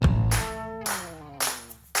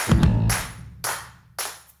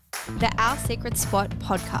The Our Secret Spot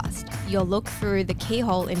podcast, your look through the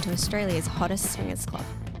keyhole into Australia's hottest swingers club.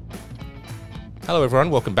 Hello everyone,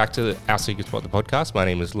 welcome back to Our Secret Spot, the podcast. My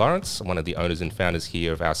name is Lawrence. I'm one of the owners and founders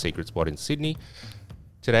here of Our Secret Spot in Sydney.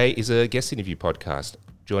 Today is a guest interview podcast.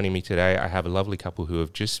 Joining me today, I have a lovely couple who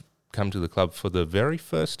have just come to the club for the very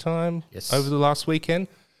first time over the last weekend.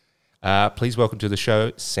 Please welcome to the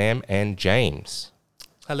show, Sam and James.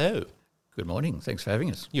 Hello. Good morning. Thanks for having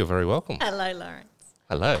us. You're very welcome. Hello, Lawrence.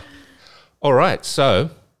 Hello. All right, so,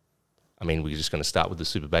 we're just going to start with the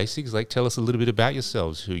super basics. Tell us a little bit about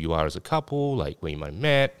yourselves, who you are as a couple, where you might have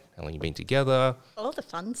met, how long you've been together. All the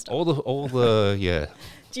fun stuff. All the yeah.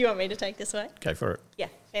 Do you want me to take this away? Go for it. Yeah,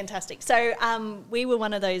 fantastic. So we were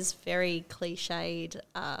one of those very cliched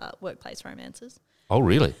workplace romances. Oh,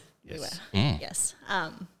 really? We were, yes.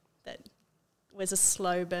 That was a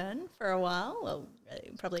slow burn for a while. Well,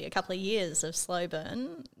 probably a couple of years of slow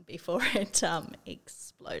burn before it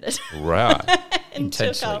exploded. Right. And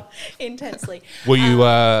Intensely. took off intensely. Were you?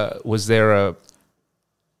 Was there a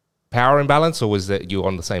power imbalance, or was that you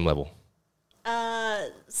on the same level?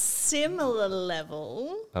 Similar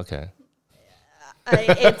level. Okay.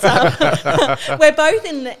 It's we're both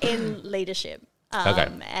in leadership. Okay.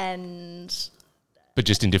 And But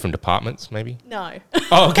just in different departments, maybe. no.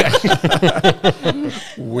 Oh, okay.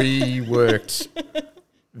 We worked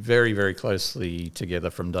very, very closely together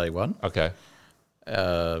from day one. Okay.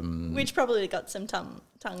 Which probably got some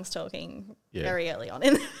tongues talking Yeah. very early on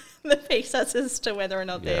in the piece as to whether or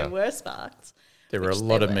not Yeah. there were sparks. There were a Which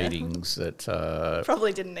lot there of were. meetings that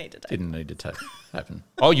Probably didn't need to take. didn't need to happen.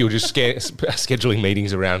 Oh, you were just scheduling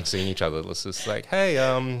meetings around seeing each other. It's just hey,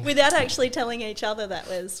 Without actually telling each other that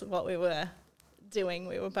was what we were doing.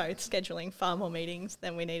 We were both scheduling far more meetings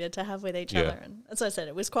than we needed to have with each Yeah. other. And as I said,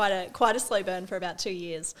 it was quite a slow burn for about 2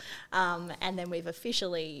 years. And then we've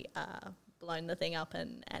officially blown the thing up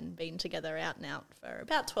and been together out and out for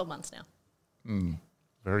about 12 months now.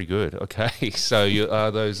 very good. Okay, so you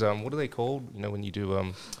are those what are they called? You know, when you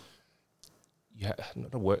do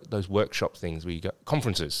those workshop things where you go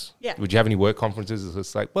conferences. Yeah. Would you have any work conferences?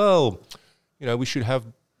 It's we should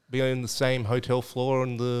be on the same hotel floor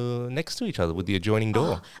and next to each other with the adjoining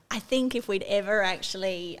door. I think if we'd ever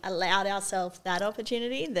actually allowed ourselves that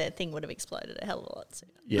opportunity, the thing would have exploded a hell of a lot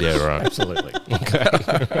sooner. Yes, Yeah, right. Absolutely.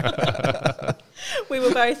 We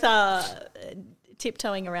were both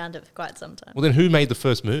tiptoeing around it for quite some time. Well, then who made the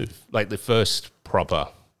first move? The first proper.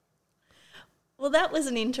 Well, that was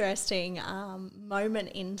an interesting moment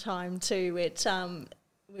in time too. We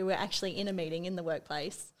were actually in a meeting in the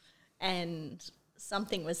workplace, and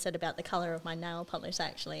something was said about the colour of my nail polish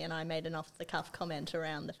actually, and I made an off-the-cuff comment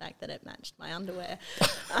around the fact that it matched my underwear.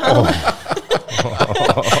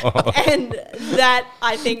 And that,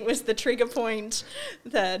 I think, was the trigger point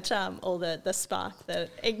that, or the spark that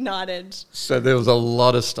ignited. So there was a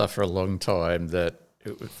lot of stuff for a long time that,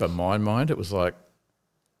 for my mind, it was like,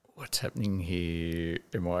 what's happening here?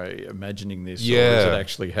 Am I imagining this? Or is Yeah. it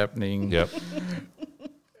actually happening? Yep.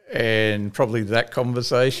 And probably that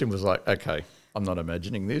conversation was like, okay, I'm not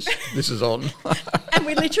imagining this. This is on. And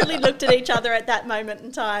we literally looked at each other at that moment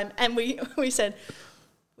in time, and we said,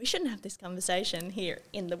 we shouldn't have this conversation here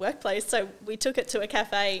in the workplace. So we took it to a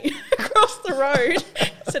cafe across the road.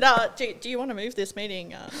 Said, do you want to move this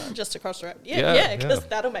meeting just across the road? Yeah, because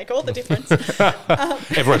that'll make all the difference.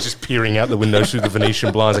 Everyone's just peering out the windows through the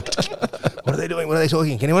Venetian blinds. What are they doing? What are they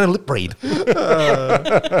talking? Can anyone lip read?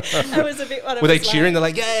 That was a bit what it Were they was cheering?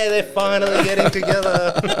 like. They're yeah, they're finally getting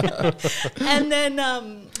together. And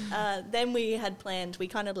then we had planned, we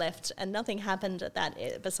kind of left, and nothing happened at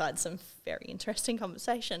that besides some very interesting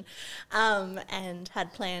conversation, and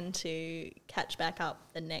had planned to catch back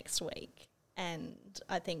up the next week. And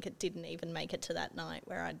I think it didn't even make it to that night,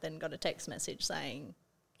 where I then got a text message saying,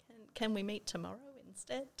 can we meet tomorrow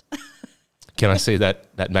instead? Can I see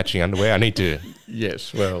that matching underwear? I need to,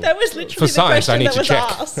 Yes, well, That was literally for the science, I question need that to was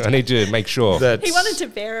check. asked. I need to make sure. that's He wanted to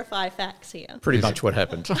verify facts here. pretty much what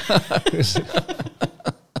happened.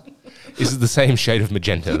 Is it the same shade of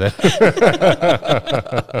magenta there?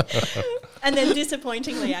 And then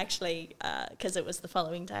disappointingly, actually, because it was the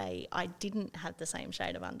following day, I didn't have the same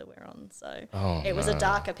shade of underwear on. So it was a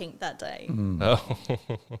darker pink that day. Oh.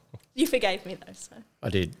 You forgave me though, so. I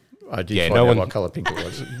did Yeah, find no out one- what colour pink it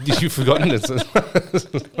was. Did you forgotten it? It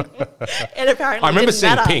apparently I remember didn't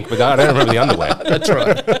seeing matter. pink, but I don't remember the underwear. That's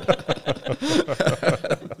right.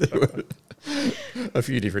 There were a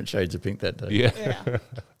few different shades of pink that day. Yeah. Yeah,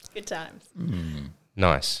 good times.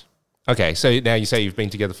 Nice. Okay, so now you say you've been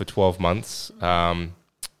together for 12 months.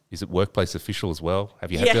 Is it workplace official as well?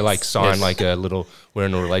 Have you had to like sign Yes. like a little, we're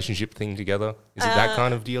in a relationship thing together? Is it that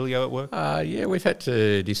kind of dealio at work? Yeah, we've had to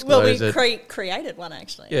Well, disclose we it. created one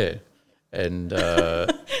actually. Yeah, and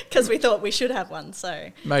Because we thought we should have one.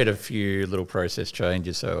 So made a few little process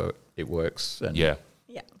changes so it works. And Yeah.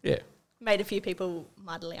 yeah. made a few people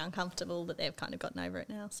mightily uncomfortable, but they've kind of gotten over it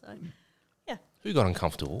now. So yeah. Who got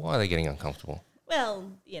uncomfortable? Why are they getting uncomfortable?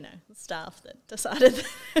 Well, the staff that decided that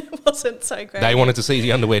it wasn't so great. They wanted to see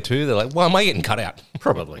the underwear too. They're like, why am I getting cut out?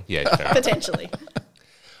 Probably. Yeah. fair enough. Potentially.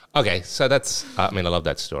 Okay, so that's, I love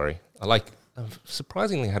that story. I've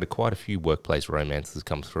surprisingly had quite a few workplace romances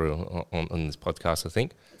come through on this podcast, I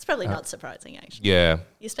think. It's probably not surprising, actually. Yeah.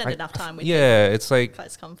 You spend enough time with Yeah, it's like,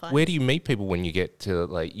 close confines. where do you meet people when you get to,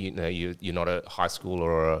 like, you're not a high school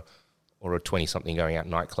or a 20-something going out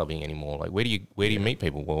night clubbing anymore? Like, where do you meet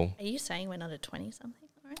people? Well, Are you saying we're not a 20-something,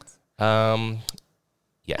 Lawrence?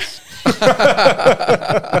 yes.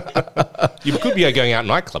 You could be going out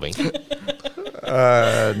night clubbing.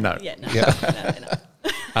 No. Yeah,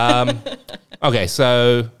 no. Okay,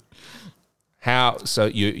 so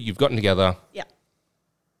you've gotten together. Yeah.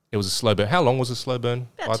 It was a slow burn. How long was a slow burn?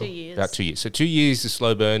 About 2 years. About 2 years. So 2 years is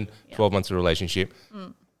slow burn, Yeah. 12 months of relationship.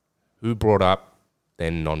 Who brought up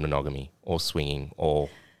then non-monogamy or swinging, or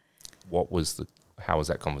how was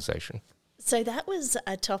that conversation? So that was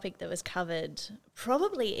a topic that was covered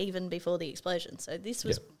probably even before the explosion. So this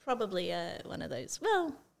was probably one of those,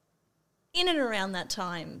 well, in and around that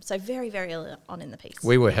time. So very, very early on in the piece.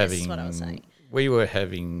 We were This is what I was saying.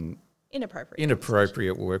 having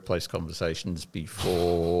Inappropriate workplace conversations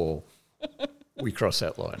before we crossed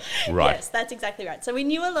that line. Right. Yes, that's exactly right. So we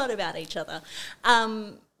knew a lot about each other.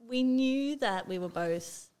 We knew that we were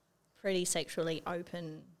both pretty sexually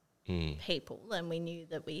open people, and we knew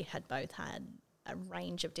that we had both had a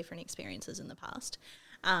range of different experiences in the past.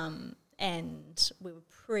 And we were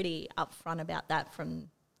pretty upfront about that from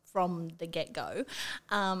the get-go.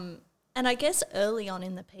 And I guess early on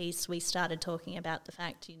in the piece, we started talking about the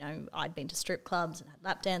fact, I'd been to strip clubs and had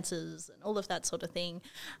lap dances and all of that sort of thing.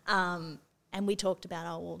 And we talked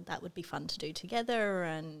about, that would be fun to do together.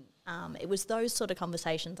 And it was those sort of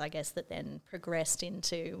conversations, I guess, that then progressed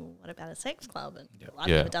into, what about a sex club? And well, I've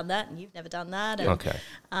never done that, and you've never done that. And, Okay.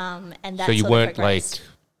 And that So you sort of weren't progressed.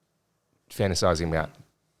 like fantasizing about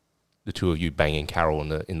the two of you banging Carol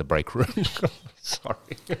in the break room? Sorry.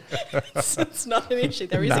 It's not an issue.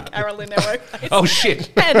 There is a Carol in our workplace. Oh, shit.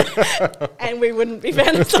 and we wouldn't be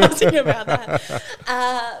fantasizing about that.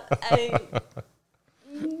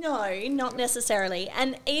 No, not necessarily.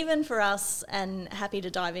 And even for us, and happy to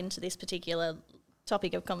dive into this particular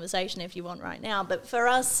topic of conversation if you want right now, but for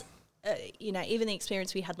us, even the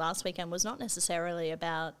experience we had last weekend was not necessarily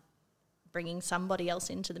about bringing somebody else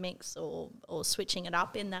into the mix or switching it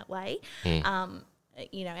up in that way.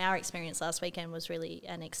 Our experience last weekend was really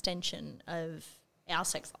an extension of our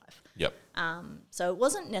sex life. Yep. So it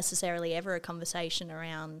wasn't necessarily ever a conversation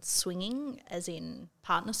around swinging as in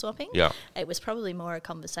partner swapping. Yeah. It was probably more a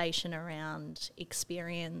conversation around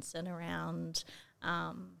experience and around,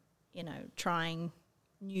 trying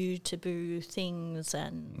new taboo things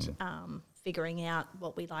and figuring out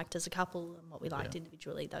what we liked as a couple and what we liked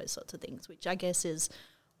individually, those sorts of things, which I guess is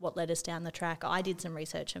what led us down the track. I did some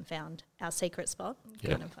research and found our secret spot.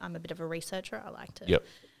 I'm a bit of a researcher. I like to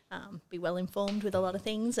be well informed with a lot of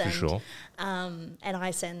things. And, For sure. And I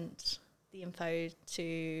sent the info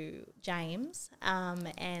to James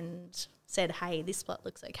and said, hey, this spot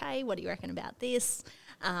looks okay. What do you reckon about this?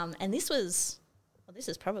 And this is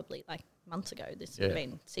probably like months ago. This would have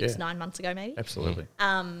been 9 months ago maybe. Absolutely.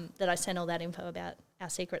 That I sent all that info about our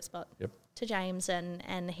secret spot to James,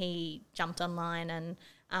 and he jumped online, and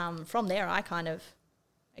from there it kind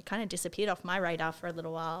of disappeared off my radar for a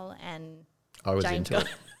little while, and I was James into got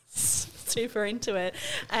it. super into it,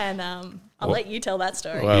 and I'll let you tell that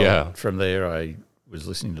story. Well, from there I was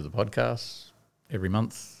listening to the podcast every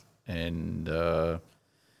month and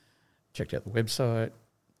checked out the website,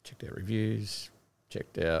 checked out reviews,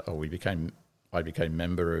 I became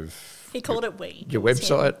member of He called it we. your It was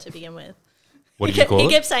him website. to begin with. What did you call He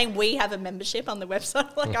it? kept saying we have a membership on the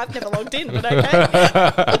website. Like, I've never logged in, but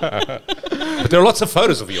okay. But there are lots of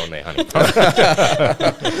photos of you on there, honey.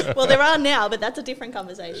 Well, there are now, but that's a different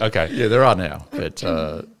conversation. Okay. Yeah, there are now, but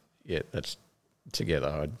that's together.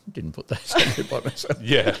 I didn't put those on there by myself.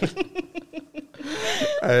 Yeah.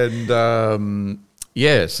 And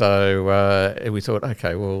so we thought,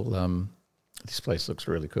 okay, well, this place looks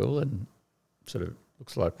really cool, and sort of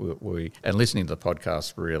looks like we and listening to the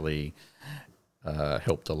podcast really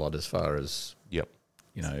helped a lot as far as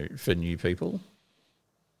for new people.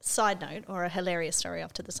 Side note, or a hilarious story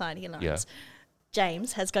off to the side here, Lawrence.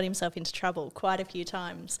 James has got himself into trouble quite a few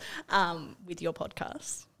times with your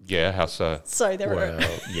podcast. Yeah, how so? So there were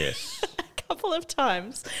Well, yes. a couple of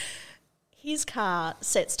times his car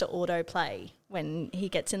sets to autoplay when he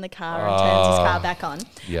gets in the car and turns his car back on.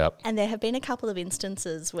 Yep. And there have been a couple of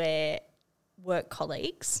instances where work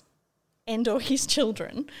colleagues and or his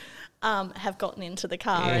children have gotten into the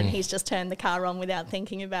car and he's just turned the car on without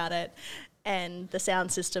thinking about it, and the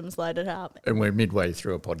sound system's loaded up. And we're midway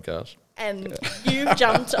through a podcast. And you've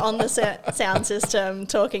jumped on the sound system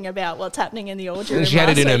talking about what's happening in the audio room. She had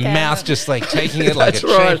it in her last weekend. mouth, just like taking it like a That's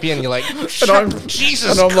right. champion. You're like,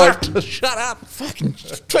 Jesus and I'm like, Christ, shut up.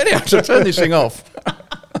 turn this thing off.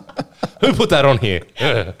 Who put that on here?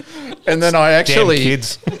 And then I actually,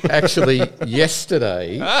 kids. actually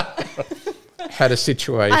yesterday had a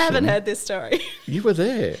situation. I haven't heard this story. You were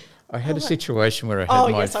there. I had a situation where I had Oh,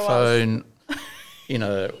 my yes, I was. phone in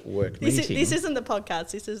a work This meeting, isn't the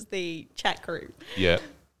podcast. This is the chat group. Yeah.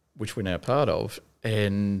 which we're now part of,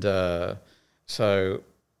 and I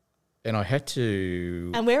had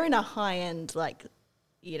to. And we're in a high-end,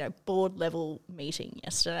 board level meeting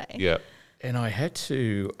yesterday. Yeah. And I had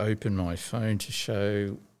to open my phone to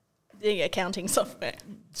show The accounting software.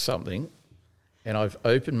 something, and I've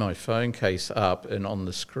opened my phone case up, and on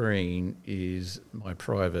the screen is my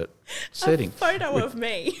private setting, A photo of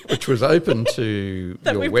me which was open to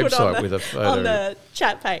that your we put on website the, with a on photo the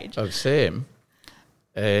chat page. of Sam,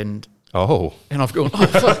 and Oh. I've gone, oh,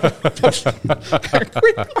 fuck.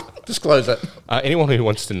 Quick, disclose that. Anyone who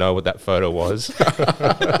wants to know what that photo was,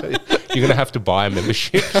 you're going to have to buy a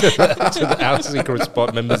membership to the Our Secret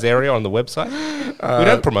Spot members area on the website. We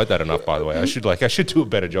don't promote that enough, by the way. I should do a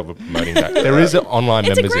better job of promoting that. There is an online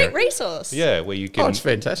It's a members great area. resource. Yeah, where you can. Oh, it's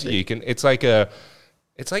fantastic. You can. It's like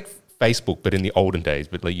Facebook, but in the olden days.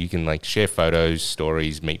 But like you can like share photos,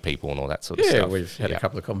 stories, meet people, and all that sort of Yeah, stuff. we've had a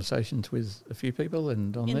couple of conversations with a few people,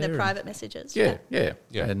 and on In there, the and- private messages. Yeah. Yeah.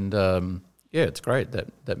 And it's great.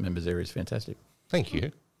 That members area is fantastic. Thank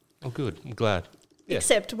you. Oh, good. I'm glad. Yeah.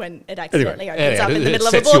 Except when it accidentally Yeah, opens up in the it middle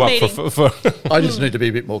of a sets you board up meeting. for I just need to be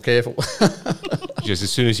a bit more careful. just as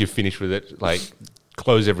soon as you're finished with it, like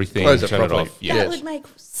close everything, Close it turn it properly. off. Yeah. That Yes. would make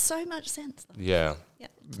so much sense. Yeah. Yeah.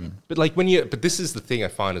 But like but this is the thing I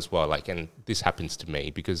find as well, like, and this happens to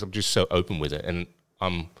me because I'm just so open with it, and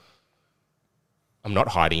I'm not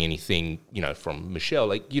hiding anything, from Michelle.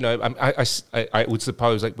 Like, I would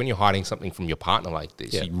suppose, like, when you're hiding something from your partner like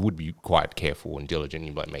this, Yeah. you would be quite careful and diligent.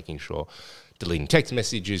 You're like making sure, deleting text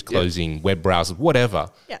messages, closing web browsers, whatever.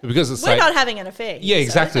 Yeah. Because it's We're like, not having an affair. yeah, so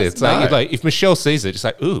exactly. that's It's like, No. if Michelle sees it, it's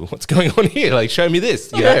like, ooh, what's going on here? Like, show me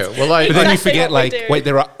this. you know? Yeah, well, But then you Exactly forget, what we like, do. wait,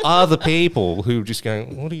 there are other people who are just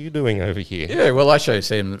going, what are you doing over here? Yeah, well, I show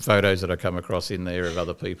Sam photos that I come across in there of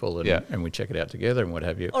other people, and, Yeah. and we check it out together and what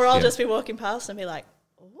have you. Or I'll Yeah. just be walking past and be like,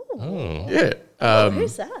 oh, Yeah.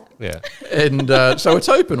 who's that? Yeah. And so it's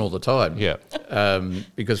open all the time. Yeah.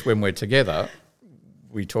 Because when we're together,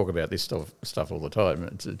 we talk about this stuff all the time.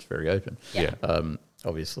 It's very open. Yeah.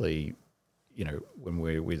 Obviously, when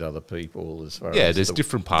we're with other people, as far Yeah, as there's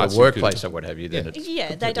different parts the you workplace could- or what have you, then it's Yeah, they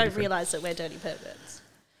completely don't different. realise that we're dirty perverts,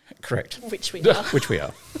 Correct. which we are. Which we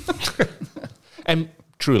are. And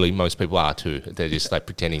truly, most people are too. They're just like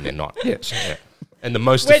pretending they're not. Yes. Yeah. And the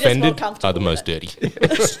most We're just more offended comfortable are the with most it.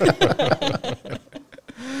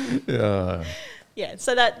 dirty. Yeah,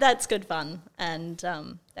 so that's good fun, and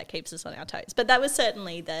that keeps us on our toes. But that was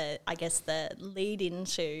certainly the lead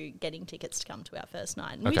into getting tickets to come to our first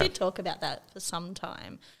night. And we Okay. did talk about that for some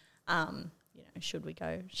time. Should we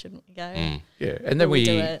go? Shouldn't we go? Yeah. And then Will we we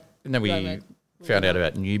do it? found out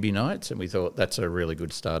about newbie nights, and we thought that's a really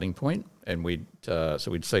good starting point. And we'd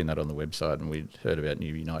seen that on the website, and we'd heard about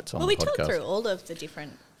newbie nights on Well, the we podcast. talked through all of the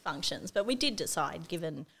different functions, but we did decide,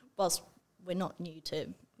 given whilst we're not new to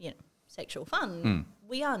sexual fun,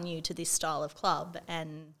 we are new to this style of club,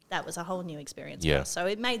 and that was a whole new experience Yeah. for us. So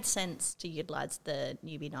it made sense to utilise the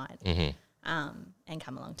newbie night and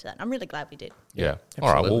come along to that. I'm really glad we did. Yeah. All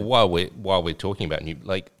right. absolutely. Well, while we're talking about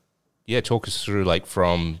talk us through like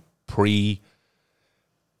from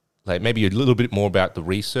like maybe a little bit more about the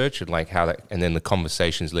research and like how that, and then the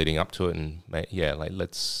conversations leading up to it, and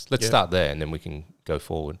let's start there, and then we can go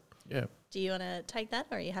forward. Yeah. Do you want to take that,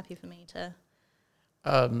 or are you happy for me to?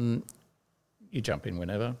 You jump in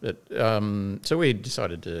whenever. But so we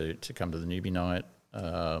decided to come to the newbie night.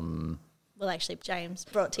 Well, actually, James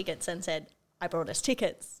brought tickets and said, I brought us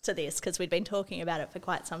tickets to this because we'd been talking about it for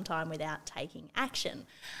quite some time without taking action.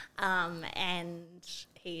 And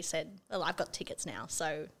he said, well, I've got tickets now,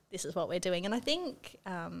 so this is what we're doing. And I think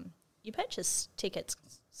you purchased tickets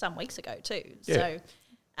some weeks ago too. Yeah.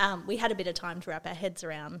 So we had a bit of time to wrap our heads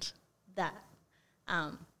around that,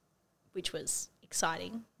 which was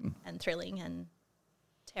exciting and thrilling and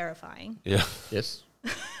terrifying. Yeah. Yes.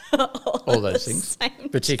 all All at those the things, same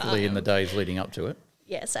particularly in the time. days leading up to it.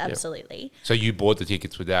 Yes, absolutely. So you bought the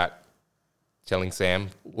tickets without telling Sam?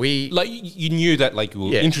 We Like, you knew that, like, you were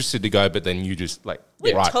Yeah. interested to go, but then you just, like,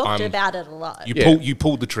 We right, talked I'm... about it a lot. You, Yeah. you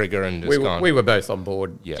pulled the trigger and just we gone... were both on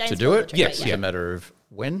board Yeah. James to do pulled the it. trigger, Yes, It was yeah. a matter of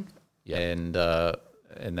when. Yeah.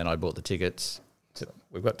 And then I bought the tickets. So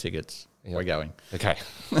we've got tickets. Yeah. We're going. Okay.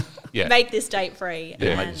 Yeah. Make this date free. Yeah,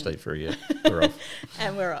 and, make the state free. Yeah, we're off.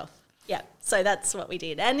 and we're off. Yeah, so that's what we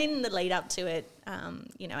did. And in the lead up to it,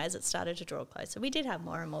 as it started to draw closer, we did have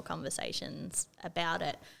more and more conversations about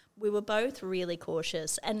it. We were both really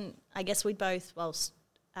cautious, and I guess we both, whilst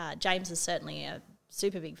James is certainly a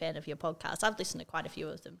super big fan of your podcast, I've listened to quite a few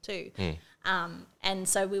of them too. And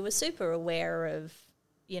so we were super aware of,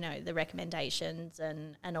 the recommendations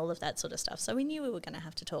and all of that sort of stuff. So we knew we were going to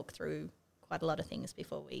have to talk through quite a lot of things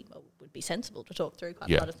before would be sensible to talk through quite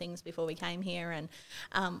Yeah. a lot of things before we came here. And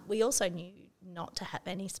we also knew not to have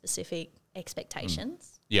any specific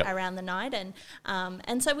expectations Yeah. around the night.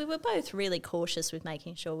 And so we were both really cautious with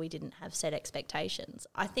making sure we didn't have set expectations.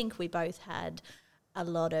 I think we both had a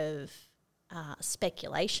lot of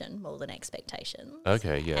speculation more than expectations.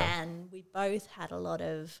 Okay, yeah. And we both had a lot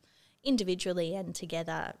of individually and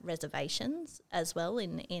together reservations as well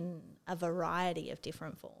in a variety of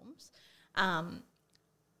different forms.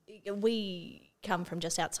 We come from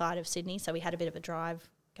just outside of Sydney, so we had a bit of a drive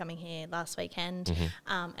coming here last weekend,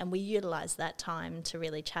 and we utilised that time to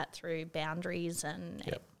really chat through boundaries and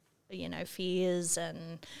fears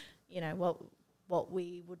and what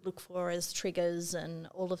we would look for as triggers and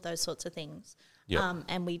all of those sorts of things. Yep.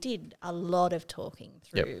 And we did a lot of talking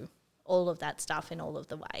through all of that stuff in all of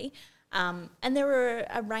the way. And there were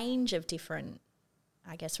a range of different,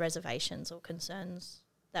 I guess, reservations or concerns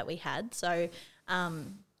that we had. So,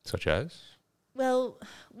 Such as? well,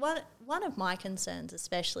 one of my concerns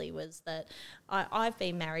especially was that I've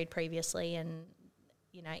been married previously, and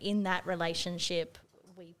in that relationship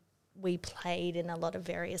we played in a lot of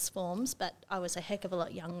various forms, but I was a heck of a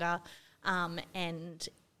lot younger, and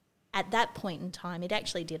at that point in time it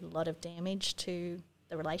actually did a lot of damage to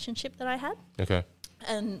the relationship that I had. Okay.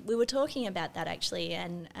 And we were talking about that actually,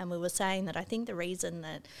 and we were saying that I think the reason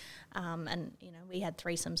that, we had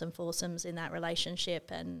threesomes and foursomes in that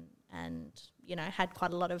relationship, and had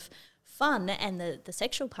quite a lot of fun, and the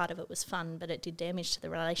sexual part of it was fun, but it did damage to the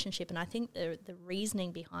relationship. And I think the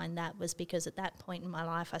reasoning behind that was because at that point in my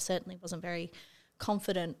life I certainly wasn't very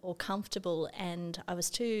confident or comfortable, and I was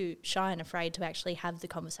too shy and afraid to actually have the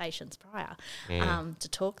conversations prior, to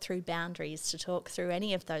talk through boundaries, to talk through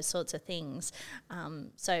any of those sorts of things.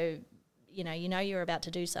 So you're about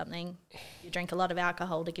to do something, you drink a lot of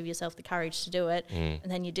alcohol to give yourself the courage to do it,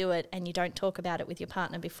 and then you do it and you don't talk about it with your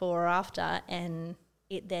partner before or after, and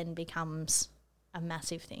it then becomes a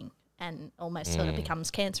massive thing and almost sort of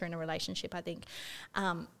becomes cancer in a relationship, I think.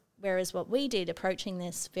 Whereas what we did, approaching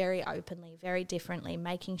this very openly, very differently,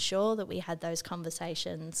 making sure that we had those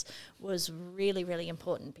conversations was really, really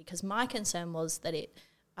important, because my concern was that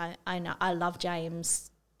I know I love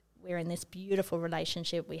James. We're in this beautiful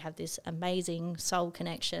relationship. We have this amazing soul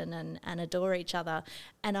connection and adore each other.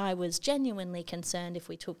 And I was genuinely concerned if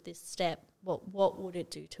we took this step, what would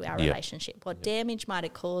it do to our relationship? What damage might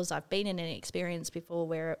it cause? I've been in an experience before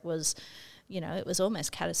where it was, it was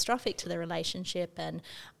almost catastrophic to the relationship. And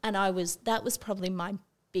that was probably my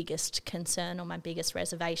biggest concern, or my biggest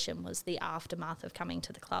reservation, was the aftermath of coming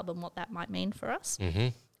to the club and what that might mean for us.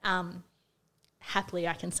 Happily,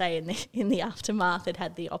 I can say in the aftermath it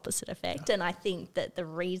had the opposite effect, and I think that the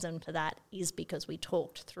reason for that is because we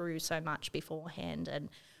talked through so much beforehand, and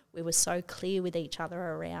we were so clear with each other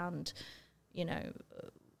around,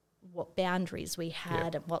 what boundaries we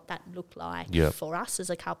had and what that looked like for us as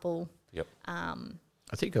a couple. Yep.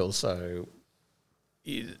 I think also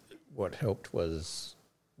what helped was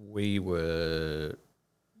we were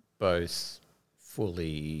both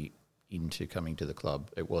fully into coming to the club.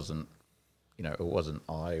 It wasn't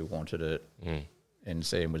I wanted it and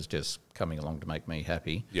Sam was just coming along to make me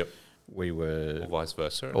happy. Yep. We were... Or vice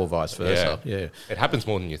versa. Or vice versa, yeah. It happens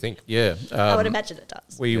more than you think. Yeah. I would imagine it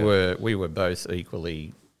does. We were both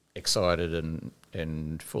equally excited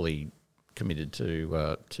and fully committed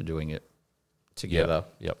to doing it together.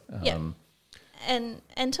 Yep.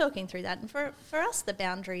 And talking through that, and for us the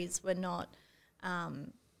boundaries were not,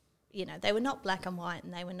 they were not black and white,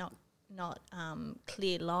 and they were not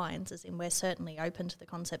clear lines, as in we're certainly open to the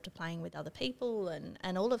concept of playing with other people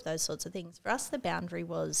and all of those sorts of things. For us the boundary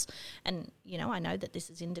was, and I know that this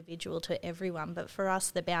is individual to everyone, but for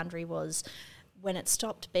us the boundary was when it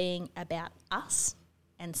stopped being about us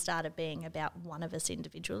and started being about one of us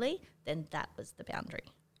individually, then that was the boundary.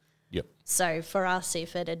 Yep. So for us,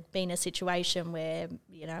 if it had been a situation where,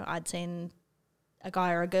 you know, I'd seen a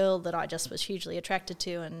guy or a girl that I just was hugely attracted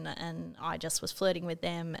to and I just was flirting with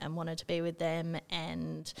them and wanted to be with them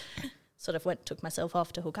and sort of took myself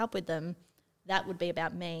off to hook up with them, that would be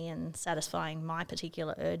about me and satisfying my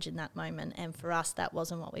particular urge in that moment. And for us, that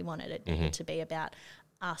wasn't what we wanted. It needed to be about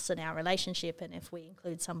us and our relationship. And if we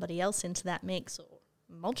include somebody else into that mix or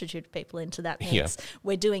a multitude of people into that mix,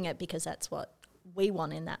 we're doing it because that's what we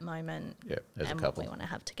want in that moment as and a what couple. we want to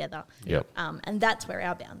have together. Yep. And that's where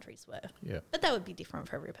our boundaries were. Yeah. But that would be different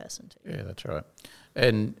for every person too. Yeah, that's right.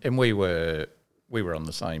 And we were on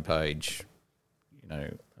the same page. You know,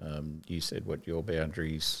 you said what your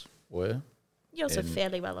boundaries were. You're also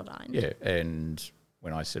fairly well aligned. Yeah, and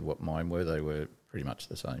when I said what mine were, they were pretty much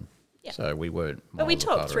the same. Yeah. So we weren't. But we miles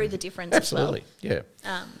talked apart or through the anything. difference Absolutely. as well.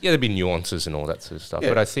 Yeah. Yeah, there'd be nuances and all that sort of stuff. Yeah.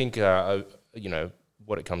 But I think, you know,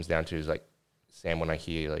 what it comes down to is like, Sam, when I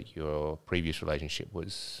hear like your previous relationship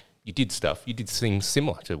was, you did things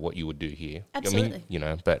similar to what you would do here. Absolutely. I mean, you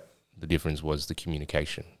know, but the difference was the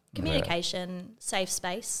communication. Communication, safe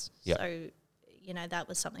space. Yeah. So, you know, that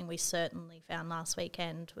was something we certainly found last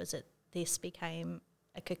weekend, was that this became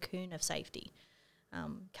a cocoon of safety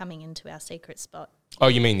coming into our secret spot. Oh,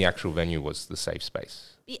 you mean the actual venue was the safe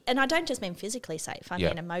space? And I don't just mean physically safe. I Yeah.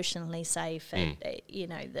 mean emotionally safe and, you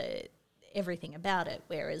know, everything about it.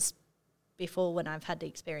 Whereas before, when I've had the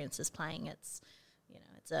experiences playing, it's, you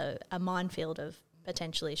know, it's a minefield of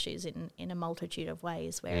potential issues in a multitude of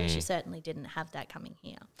ways, whereas you certainly didn't have that coming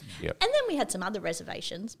here. Yep. And then we had some other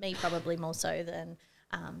reservations, me probably more so than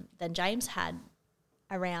James had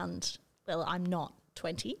around, well, I'm not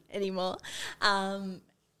 20 anymore.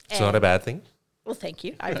 It's not a bad thing. Well, thank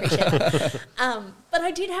you. I appreciate that. But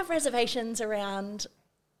I did have reservations around,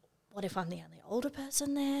 what if I'm the only older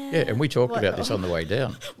person there? Yeah, and we talked What- about this on the way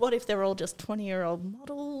down. What if they're all just 20-year-old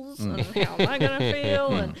models and how am I going to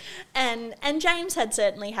feel? And James had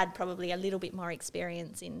certainly had probably a little bit more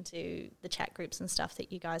experience into the chat groups and stuff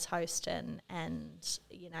that you guys host and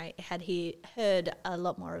you know, had he heard a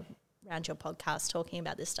lot more around your podcast talking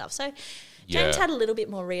about this stuff. So James had a little bit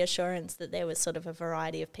more reassurance that there was sort of a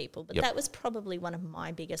variety of people, but that was probably one of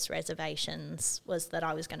my biggest reservations, was that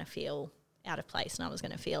I was going to feel out of place and I was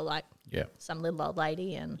going to feel like some little old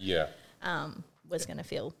lady and was going to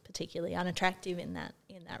feel particularly unattractive in that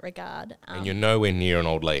regard. And you're nowhere near an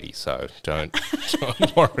old lady, so don't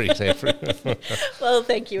worry. Well,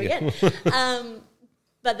 thank you again.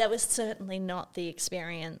 But that was certainly not the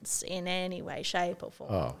experience in any way, shape or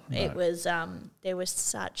form. Oh, no. It was there was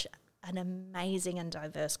such an amazing and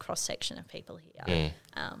diverse cross-section of people here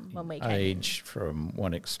when we came Age from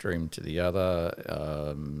one extreme to the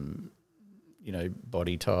other, you know,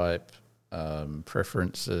 body type,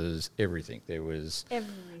 preferences, everything. There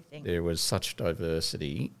was such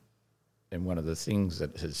diversity, and one of the things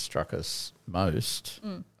that has struck us most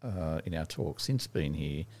in our talk since being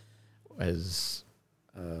here was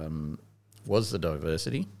the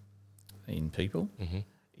diversity in people,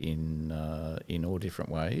 in all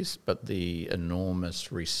different ways, but the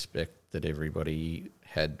enormous respect that everybody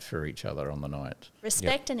had for each other on the night.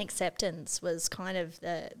 Respect and acceptance was kind of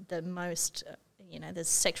the most, you know, there's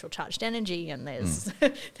sexual charged energy and there's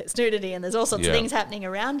there's nudity and there's all sorts of things happening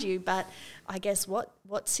around you. But I guess what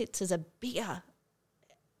sits as a bigger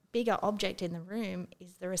object in the room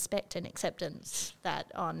is the respect and acceptance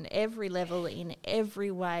that on every level, in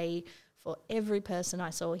every way, for every person I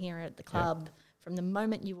saw here at the club, from the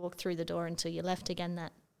moment you walked through the door until you left again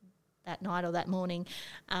that night or that morning,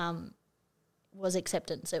 was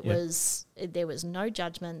acceptance. It was, there was no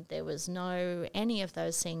judgment, there was no any of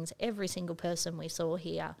those things. Every single person we saw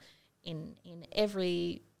here in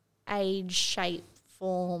every age, shape,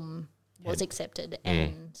 form was accepted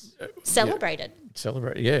and celebrated.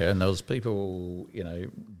 And those people, you know,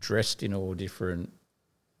 dressed in all different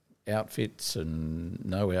outfits and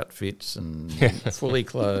no outfits and fully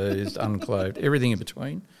clothed, unclothed, everything in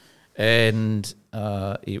between. And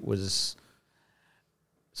it was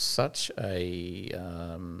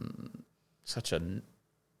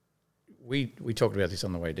we talked about this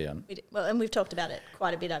on the way down. And we've talked about it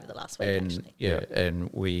quite a bit over the last week, actually. And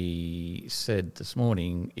we said this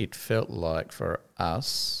morning it felt like for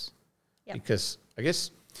us, because I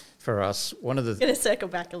guess for us, one of the... We're going to circle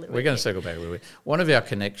back a little bit. We're going to circle back a little bit. One of our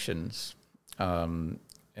connections, and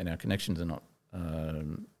our connections are not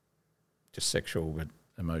just sexual, but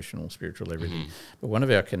emotional, spiritual, everything. But one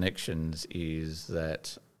of our connections is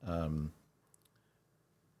that...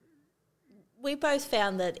 we both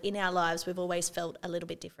found that in our lives we've always felt a little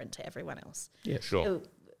bit different to everyone else. Yeah, sure.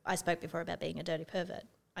 I spoke before about being a dirty pervert.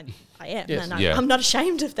 I am, Yes. and Yeah. I'm not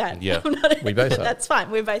ashamed of that. Yeah. We both are. That's fine.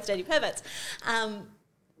 We're both dirty perverts.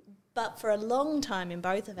 But for a long time in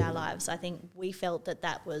both of our lives, I think we felt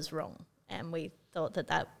that was wrong, and we thought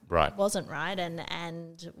that Right. wasn't right,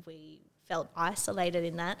 and we felt isolated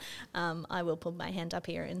in that. I will put my hand up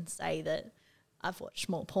here and say that I've watched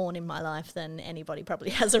more porn in my life than anybody probably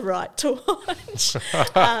has a right to watch.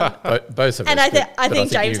 Both of And us. I think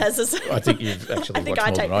James you've- has this. I think you've actually I think watched I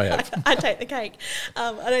more take, than I have. I take the cake.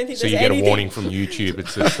 I don't think So there's you get anything. a warning from YouTube.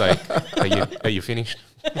 It's just like, are you finished?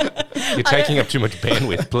 You're taking up too much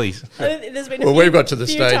bandwidth, please. There's been Well, a few, we've got to the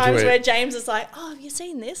few stage times where- where James is like, "Oh, have you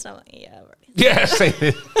seen this?" And I'm like, "Yeah." Right. Yeah, same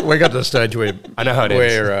thing. We got to the stage where I know how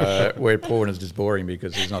it where porn is just boring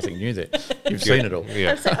because there's nothing new there. You've seen it all.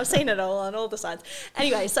 Yeah. I've seen it all on all the sides.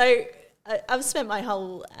 Anyway, so I've spent my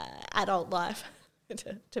whole adult life,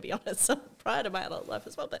 to be honest, prior to my adult life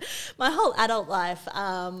as well, but my whole adult life,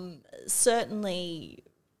 certainly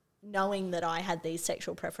knowing that I had these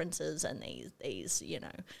sexual preferences and these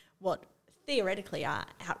what theoretically are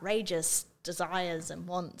outrageous desires and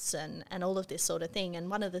wants and all of this sort of thing. And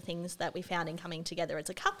one of the things that we found in coming together as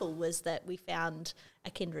a couple was that we found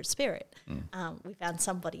a kindred spirit. We found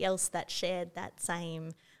somebody else that shared that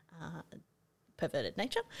same perverted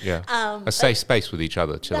nature. Yeah. Um, A safe space with each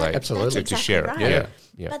other to like Absolutely. to exactly share right. it. Yeah.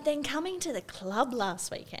 Yeah. But then coming to the club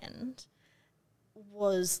last weekend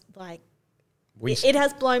was like, We, it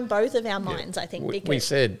has blown both of our minds, I think, we because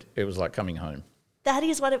said it was like coming home. that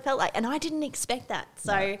is what it felt like. And I didn't expect that.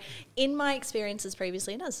 So in my experiences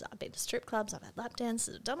previously, and I've been to strip clubs, I've had lap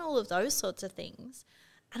dances, I've done all of those sorts of things.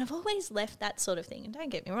 And I've always left that sort of thing. And don't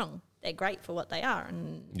get me wrong, they're great for what they are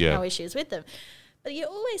and Yeah. no issues with them. But you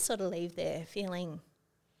always sort of leave there feeling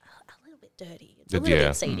a little bit dirty. It's a little Yeah.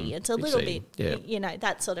 bit seedy. It's a Bit little seedy. bit, Yeah.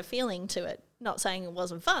 that sort of feeling to it. Not saying it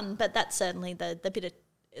wasn't fun, but that's certainly the bit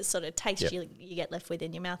of sort of taste Yep. you get left with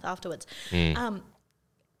in your mouth afterwards. Mm.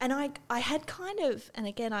 And I had kind of, and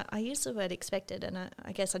again, I use the word expected, and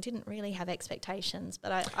I guess I didn't really have expectations,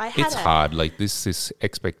 but I had It's hard. Like this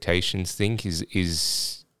expectations thing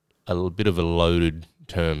is a little bit of a loaded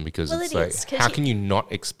term because Well, it's it like, is, 'cause how you- can you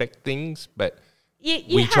not expect things? But You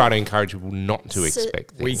we have try to encourage people not to So-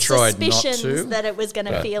 expect We things. tried not suspicions to, that it was going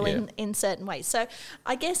to but, feel yeah. in certain ways. So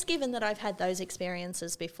I guess given that I've had those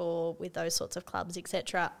experiences before with those sorts of clubs,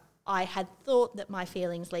 etc., I had thought that my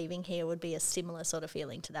feelings leaving here would be a similar sort of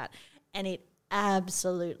feeling to that, and it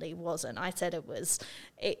absolutely wasn't. I said it was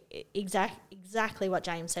exactly what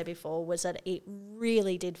James said before, was that it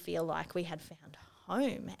really did feel like we had found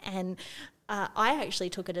home. And I actually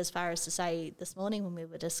took it as far as to say this morning when we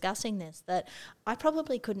were discussing this that I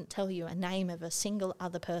probably couldn't tell you a name of a single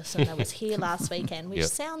other person that was here last weekend, which Yep.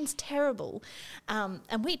 sounds terrible.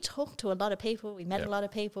 And we talked to a lot of people, we met Yep. a lot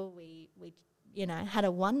of people, we had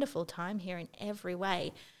a wonderful time here in every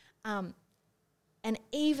way. And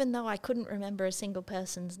even though I couldn't remember a single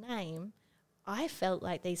person's name, I felt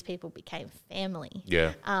like these people became family.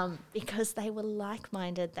 Yeah. Because they were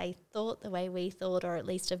like-minded. They thought the way we thought, or at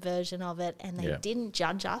least a version of it, and they Yeah. didn't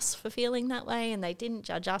judge us for feeling that way, and they didn't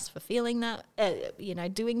judge us for feeling that,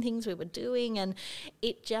 doing things we were doing, and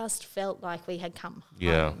it just felt like we had come home.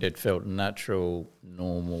 Yeah. It felt natural,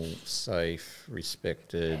 normal, safe,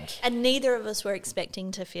 respected. And neither of us were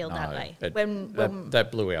expecting to feel that No, way.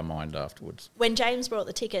 that blew our mind afterwards. When James brought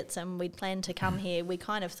the tickets and we'd planned to come here, we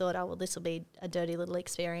kind of thought, oh, well, this will be a dirty little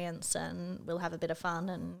experience and we'll have a bit of fun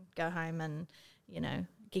and go home and,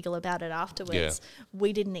 giggle about it afterwards. Yeah.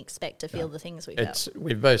 We didn't expect to feel the things we felt.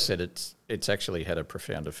 We've both said it's actually had a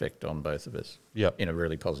profound effect on both of us. Yep. In a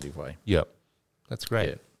really positive way. Yep. That's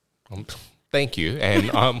great. Thank you, and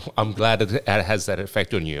I'm glad it has that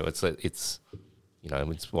effect on you. It's it's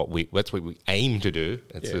what we aim to do.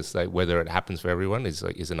 It's Yeah. just like whether it happens for everyone is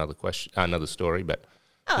another question, another story. But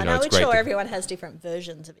And it's I'm great sure to- everyone has different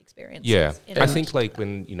versions of experiences. Yeah, in I it. think like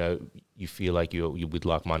when you feel like you're with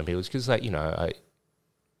like-minded people, it's because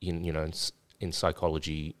in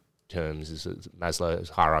psychology terms, is Maslow's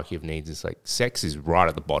hierarchy of needs. It's like sex is right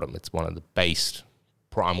at the bottom. It's one of the base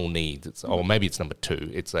primal needs. It's or maybe it's number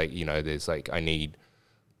 2. It's like there's like I need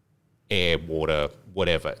air, water,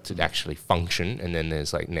 whatever to actually function, and then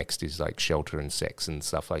there's like next is like shelter and sex and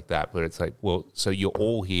stuff like that. But it's like, well, so you're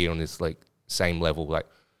all here on this like same level, like.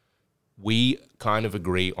 We kind of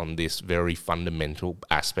agree on this very fundamental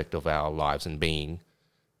aspect of our lives and being,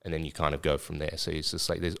 and then you kind of go from there. So it's just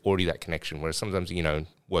like there's already that connection. Whereas sometimes,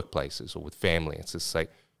 workplaces or with family, it's just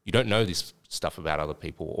like you don't know this stuff about other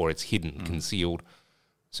people, or it's hidden, concealed.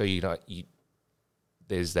 So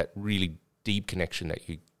there's that really deep connection that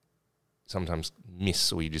you sometimes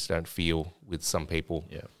miss, or you just don't feel with some people.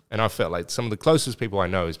 Yeah. And I felt like some of the closest people I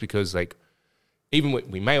know is because like, even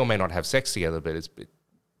we may or may not have sex together, but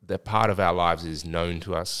that part of our lives is known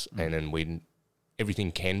to us, and then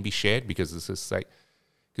everything can be shared because it's just like,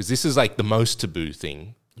 because this is like the most taboo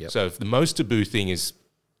thing. Yep. So if the most taboo thing is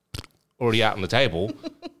already out on the table,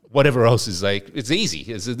 whatever else is like, it's easy.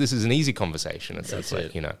 This is an easy conversation. It's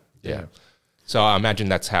like, you know, yeah. So I imagine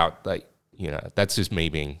that's how, like, you know, that's just me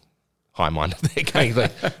being high-minded. They're going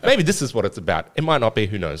like, maybe this is what it's about. It might not be.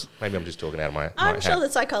 Who knows? Maybe I'm just talking out of my I'm hat. sure the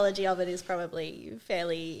psychology of it is probably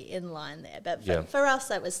fairly in line there. But for us,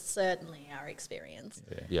 that was certainly our experience.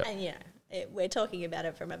 Yeah. And, you know, we're talking about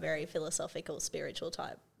it from a very philosophical, spiritual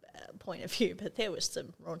type point of view, but there was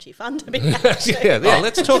some raunchy fun to be had. Yeah,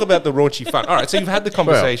 let's talk about the raunchy fun. All right, so you've had the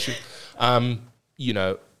conversation. You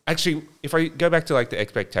know, actually, if I go back to like the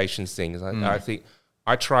expectations things, I think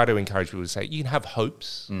I try to encourage people to say you can have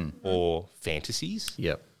hopes or fantasies,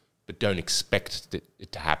 but don't expect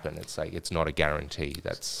it to happen. It's like it's not a guarantee.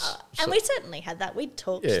 That's and we certainly had that. We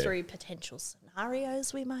talked through potential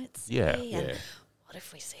scenarios we might see. And what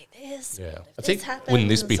if we see this? Yeah, I think happens? Wouldn't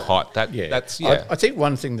this be hot? That's I think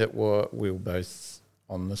one thing that we were both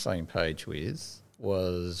on the same page with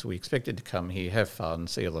was we expected to come here, have fun,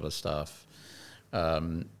 see a lot of stuff,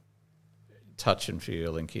 touch and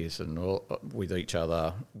feel and kiss and all, with each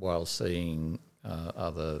other while seeing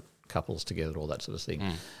other couples together, all that sort of thing.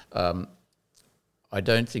 I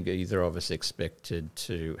don't think either of us expected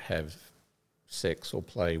to have sex or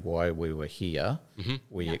play while we were here.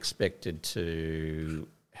 We expected to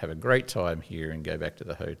have a great time here and go back to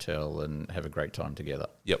the hotel and have a great time together.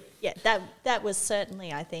 Yeah, that was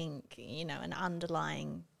certainly, I think, you know, an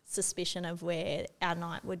underlying suspicion of where our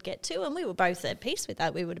night would get to, and we were both at peace with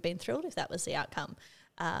that. We would have been thrilled if that was the outcome.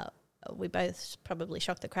 We both probably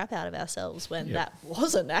shocked the crap out of ourselves when that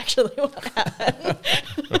wasn't actually what happened.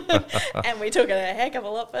 And we took it a heck of a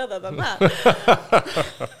lot further than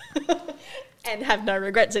that. And have no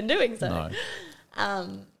regrets in doing so.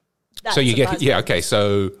 No. So you get okay.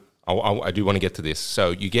 So I do want to get to this.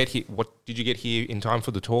 So you get here. What did you get here in time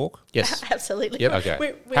for the talk? Yes, absolutely. Yep. Okay.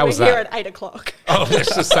 We How were was here that? at 8 o'clock. Oh,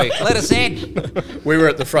 let's just say, let us in. we were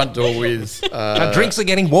at the front door with Our drinks are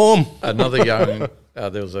getting warm. another young.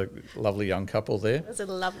 There was a lovely young couple there, It was a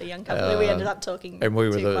lovely young couple who we ended up talking and we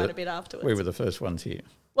were to quite a bit afterwards. We were the first ones here.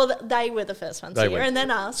 Well, they were the first ones here, and then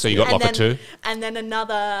us. So you got locker two? And then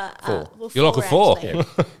another... You're locker four. actually.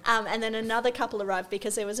 And then another couple arrived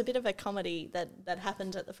because there was a bit of a comedy that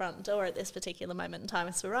happened at the front door at this particular moment in time.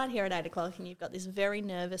 So we're right here at 8 o'clock and you've got this very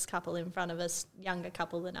nervous couple in front of us, younger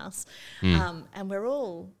couple than us. And we're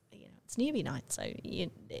all... It's newbie night, so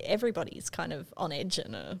everybody's kind of on edge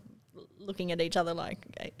and looking at each other like,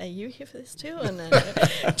 are you here for this too? And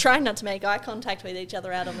trying not to make eye contact with each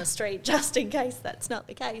other out on the street just in case that's not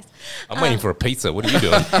the case. I'm waiting for a pizza. What are you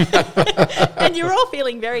doing? And you're all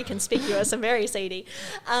feeling very conspicuous and very seedy.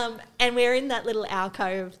 And we're in that little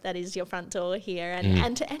alcove that is your front door here.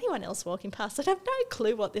 And to anyone else walking past, I'd have no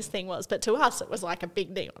clue what this thing was. But to us, it was like a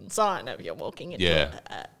big neon sign of you're walking into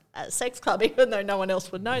a sex club, even though no one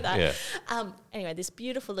else would know that. Yeah. Anyway, this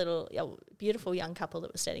beautiful young couple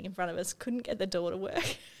that was standing in front of us couldn't get the door to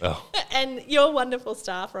work. Oh. And your wonderful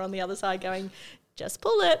staff are on the other side going, just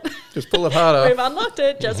pull it. Just pull it harder. We've unlocked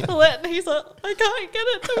it, just pull it. And he's like, I can't get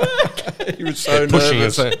it to work. He was so Pushing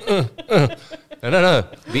nervous. it. No.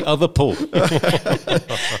 The other pull.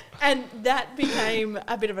 And that became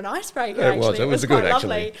a bit of an icebreaker, It was. actually. It was quite good,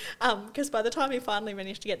 lovely. Because by the time we finally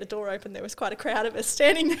managed to get the door open, there was quite a crowd of us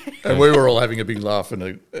standing there. And we were all having a big laugh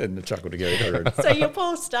and a chuckle together. So your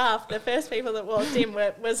poor staff, the first people that walked in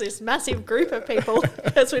was this massive group of people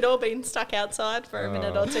because we'd all been stuck outside for a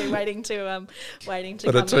minute or two waiting to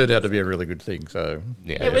But come it turned in. out to be a really good thing. So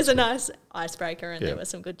Yeah. It was a nice icebreaker and Yeah. there were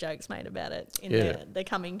some good jokes made about it in the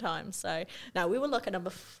coming time. So, no, we were locker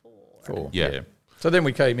number 4. Yeah. So then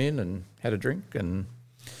we came in and had a drink and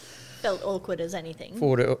Felt awkward as anything.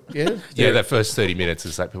 Yeah, that first 30 minutes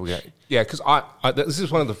is like people go, yeah, because this is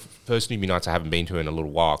one of the first newbie nights I haven't been to in a little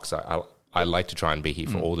while because I like to try and be here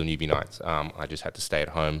for all the newbie nights. I just had to stay at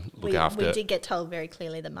home, look after. We did get told very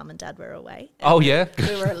clearly that Mum and Dad were away. Oh, yeah?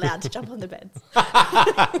 We were allowed to jump on the beds.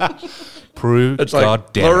 Prue, It's like,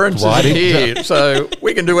 God damn Lawrence it. Why is didn't- here, so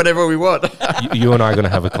we can do whatever we want. You and I are going to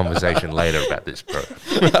have a conversation later about this, bro.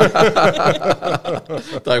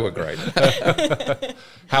 They were great.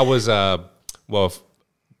 How was,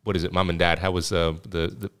 what is it, Mum and Dad? How was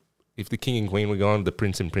if the king and queen were gone, the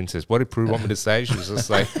prince and princess, what did Prue want me to say? She was just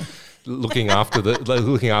like looking after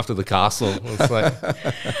the castle. It's like,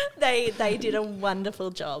 They did a wonderful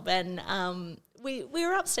job, and we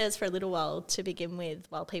were upstairs for a little while to begin with,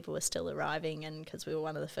 while people were still arriving, and because we were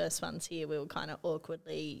one of the first ones here, we were kind of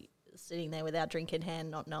awkwardly sitting there with our drink in hand,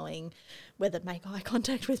 not knowing whether to make eye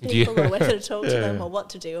contact with people or whether to talk to them or what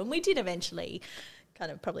to do. And we did eventually, kind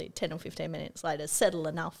of probably 10 or 15 minutes later, settle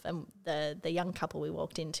enough, and the young couple we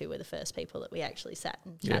walked into were the first people that we actually sat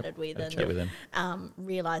and chatted with, and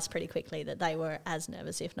realised pretty quickly that they were as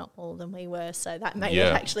nervous, if not more, than we were. So that made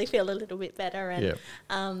it actually feel a little bit better.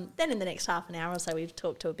 And then in the next half an hour or so, we've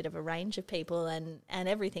talked to a bit of a range of people, and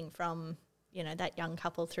everything from, you know, that young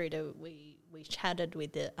couple through to we chatted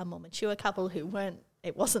with a more mature couple who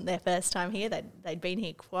it wasn't their first time here. They'd been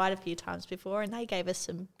here quite a few times before, and they gave us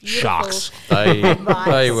some beautiful advice.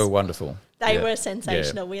 They were wonderful. They were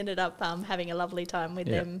sensational. We ended up having a lovely time with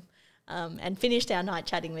them, and finished our night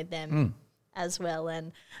chatting with them as well.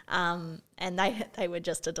 And they were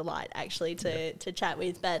just a delight actually to chat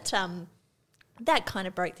with. But that kind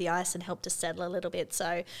of broke the ice and helped us settle a little bit.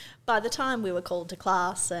 So by the time we were called to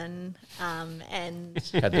class and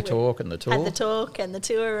had the talk and the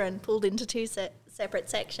tour, and pulled into two separate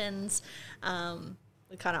sections,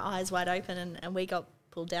 we kind of eyes wide open, and we got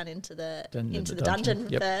pulled down into the dungeon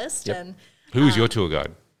first. Yep. And who was your tour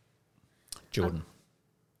guide? Jordan.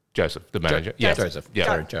 Joseph, the manager. Joseph.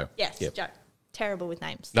 Yeah. Joe. Yes, Joe. Terrible with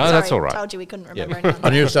names. No, that's all right. Told you we couldn't remember anyone. I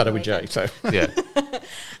knew it started with J. So Yeah.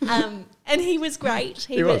 And he was great.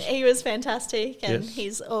 He was fantastic, and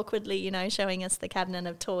he's awkwardly, you know, showing us the cabinet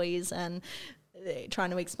of toys and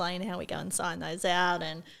trying to explain how we go and sign those out.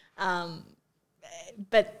 And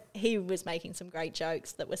but he was making some great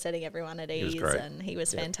jokes that were setting everyone at ease, and he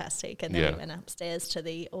was fantastic. And then we went upstairs to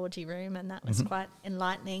the orgy room, and that was quite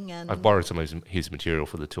enlightening. And I've borrowed some of his material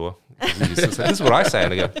for the tour. He used to say, this is what I say,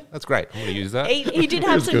 and I go, that's great, I'm going to use that. He did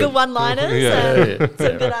have some good one-liners,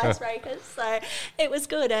 some good icebreakers, so it was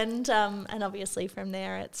good. And obviously from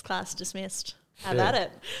there, it's class dismissed. Have at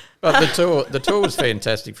it. But the tour was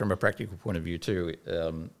fantastic from a practical point of view too.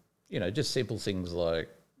 You know, just simple things like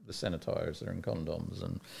the sanitizer and condoms,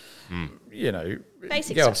 and you know,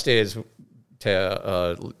 basic go stuff. upstairs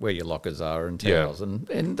where your lockers are and towels and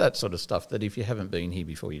that sort of stuff that if you haven't been here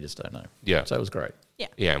before, you just don't know. Yeah. So it was great.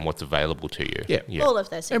 Yeah, and what's available to you. Yeah. All of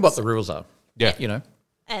those things. And what the rules are. Yeah. You know.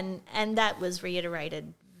 And that was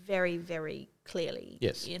reiterated very, very clearly.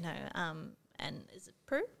 Yes. You know, and is it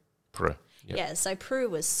Prue? Prue. Yeah, so Prue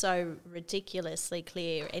was so ridiculously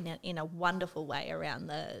clear in a wonderful way around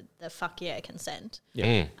the fuck yeah consent.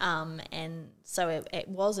 Yeah. And so it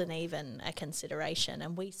wasn't even a consideration,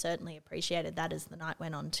 and we certainly appreciated that as the night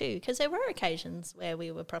went on too, because there were occasions where we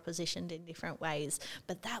were propositioned in different ways,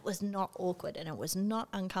 but that was not awkward and it was not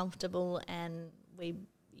uncomfortable, and we,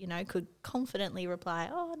 you know, could confidently reply,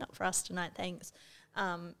 oh, not for us tonight, thanks.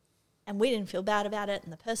 And we didn't feel bad about it,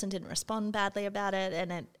 and the person didn't respond badly about it,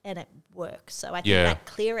 and it worked. So I think that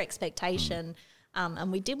clear expectation,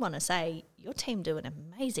 and we did want to say, your team do an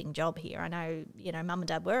amazing job here. I know, you know, Mum and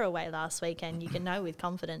Dad were away last week, and you can know with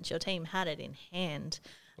confidence your team had it in hand.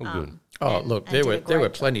 Good. Look, there were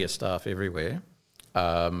plenty of staff everywhere.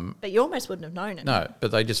 But you almost wouldn't have known it. No, but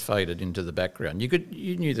they just faded into the background.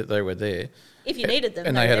 You knew that they were there. If you needed them,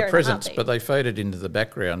 and they they had were a there presence, in a but they faded into the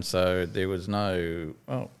background, so there was no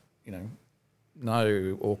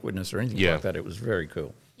awkwardness or anything like that. It was very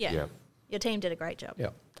cool. Yeah. Your team did a great job.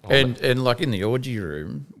 Yeah. And like in the orgy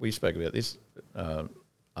room, we spoke about this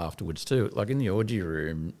afterwards too. Like in the orgy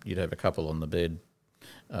room, you'd have a couple on the bed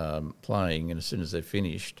playing, and as soon as they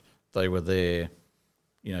finished, they were there,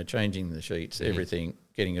 you know, changing the sheets, everything,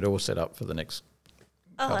 getting it all set up for the next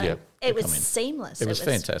couple. It was seamless. It was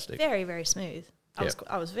fantastic. Very, very smooth.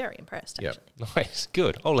 I was very impressed, actually. Nice,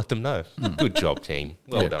 good. I'll let them know. Good job, team.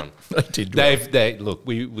 Well done. They did well. Look,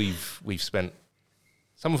 we've spent,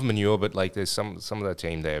 some of them are newer, but like there's some of the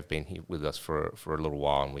team there have been here with us for a little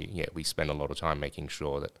while, and we spend a lot of time making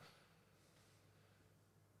sure that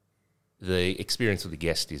the experience of the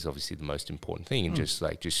guest is obviously the most important thing, and just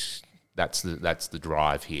that's the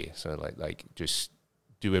drive here. So like just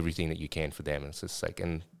do everything that you can for them, and it's just like,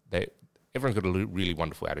 and everyone's got a really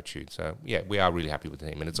wonderful attitude. So, yeah, we are really happy with the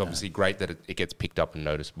team. And it's obviously great that it gets picked up and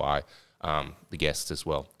noticed by the guests as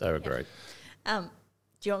well. They were great. Do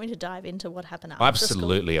you want me to dive into what happened after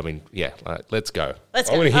Absolutely. school? I mean, yeah, let's go. Let's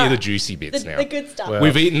I go. want to hear All the right. juicy bits now. The good stuff. Well,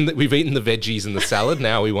 We've eaten the veggies and the salad.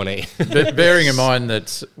 Now we want to eat. But bearing in mind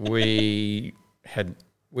that we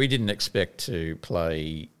didn't expect to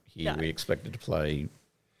play here. No. We expected to play.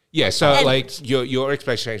 Yeah, so And- like your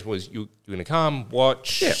expectation was you're going to come,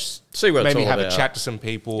 watch, see what it's maybe all have about. a chat to some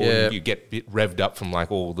people, Yeah. and you get a bit revved up from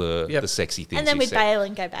like all the sexy things. and then you we'd said. bail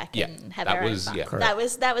and go back Yeah, and have that our own was- fun. yeah.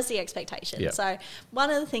 Correct. That was the expectation. Yeah. So one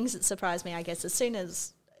of the things that surprised me, I guess, as soon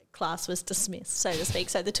as class was dismissed, so to speak.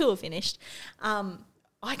 So the tour finished.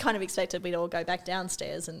 I kind of expected we'd all go back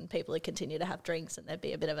downstairs and people would continue to have drinks and there'd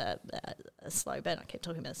be a bit of a slow burn. I keep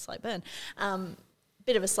talking about a slow burn.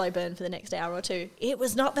 Bit of a slow burn for the next hour or two. It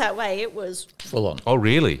was not that way. It was Full on. Oh,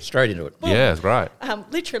 really? Straight into it. Yeah, that's right.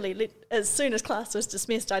 literally, as soon as class was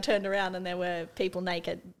dismissed, I turned around and there were people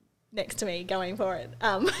naked next to me going for it.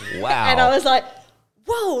 Wow. And I was like,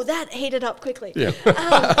 whoa, that heated up quickly. Yeah.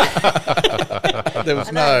 There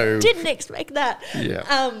was no... Didn't expect that.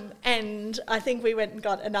 Yeah. And I think we went and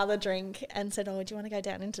got another drink and said, oh, do you want to go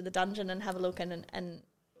down into the dungeon and have a look? And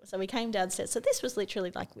so we came downstairs. So this was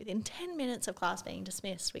literally like within 10 minutes of class being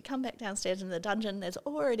dismissed. We come back downstairs into the dungeon. There's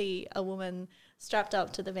already a woman strapped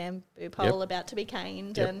up to the bamboo pole about to be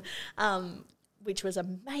caned, and which was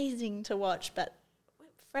amazing to watch. But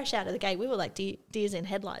fresh out of the gate, we were like deers in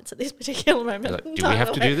headlights at this particular moment. Like, do we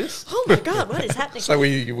have to do this? Oh my God, what is happening? So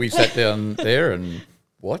we sat down there and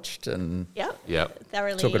watched and Yep.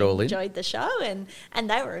 Thoroughly Took it all in. enjoyed the show, and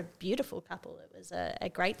they were a beautiful couple. It was a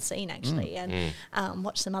great scene actually, and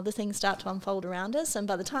watched some other things start to unfold around us. And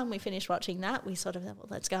by the time we finished watching that, we sort of thought, well,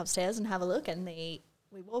 let's go upstairs and have a look. And we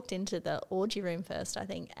walked into the orgy room first, I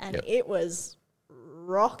think, and it was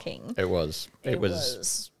rocking.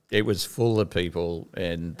 it was full of people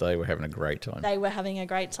and they were having a great time. They were having a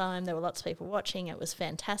great time. There were lots of people watching. It was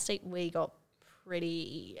fantastic. We got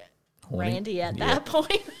pretty Horny. randy at that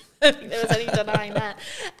point. I think there was any denying that.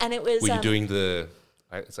 And it was... Were you doing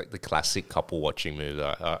it's like the classic couple watching move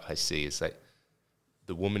I see. It's like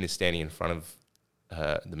the woman is standing in front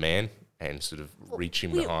of the man and sort of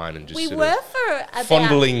reaching behind and just we sort were of for about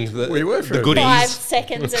fondling the goodies. 5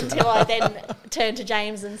 seconds until I then turned to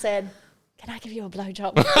James and said, can I give you a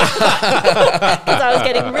blowjob? Because I was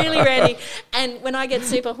getting really randy. And when I get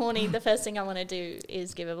super horny, the first thing I want to do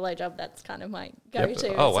is give a blowjob. That's kind of my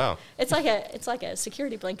go-to. Oh, wow. It's like a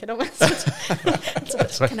security blanket almost.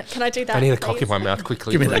 Can I do that? I need a cock please? in my mouth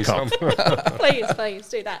quickly. Give me that please. cock. Please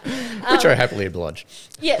do that. Which I happily oblige.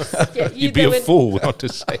 Yes. Yeah, You'd be a fool not to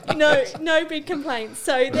say. No big complaints.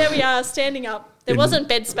 So there we are, standing up. There wasn't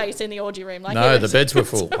bed space in the orgy room. No, the beds were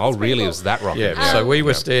full. Oh, really? It was that rocky? Yeah, so we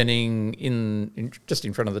were standing in just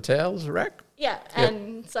in front of the towels rack. Yeah,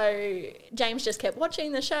 and so James just kept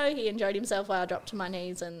watching the show. He enjoyed himself while I dropped to my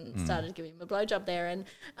knees and started giving him a blowjob there.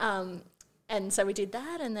 And so we did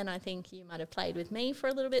that, and then I think you might have played with me for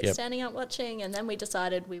a little bit, standing up watching, and then we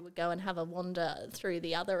decided we would go and have a wander through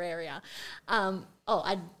the other area.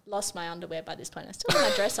 I'd lost my underwear by this point. I still had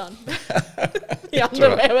my dress on. The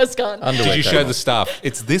underwear was gone. Did you show the staff?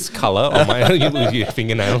 It's this colour on my your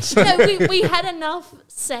fingernails. No, we had enough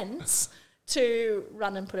sense to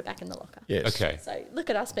run and put it back in the locker. Yes. Okay. So look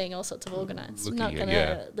at us being all sorts of organised. I'm Look not at going you,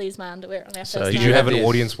 to lose my underwear on our So first Did night. you have an Yes.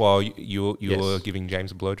 audience while you Yes. were giving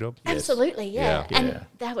James a blowjob? Absolutely, yeah. Yeah. And Yeah.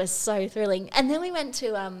 that was so thrilling. And then we went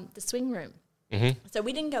to the swing room. Mm-hmm. So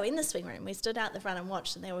we didn't go in the swing room. We stood out the front and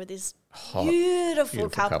watched, and there were this Hot, beautiful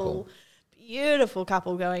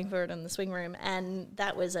couple going for it in the swing room. And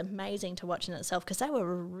that was amazing to watch in itself because they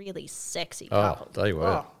were a really sexy couple. Oh, they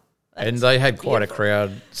were. that And was they had quite a beautiful.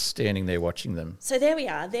 crowd standing there watching them. So there we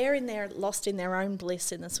are. They're in there, lost in their own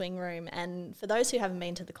bliss in the swing room. And for those who haven't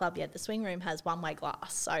been to the club yet, the swing room has one-way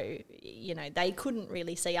glass. So, they couldn't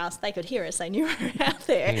really see us. They could hear us. They knew we were out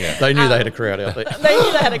there. Yeah. They knew they had a crowd out there. They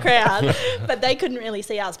knew they had a crowd, but they couldn't really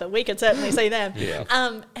see us. But we could certainly see them.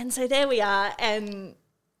 Yeah. And so there we are. And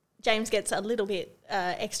James gets a little bit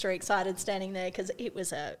extra excited standing there because it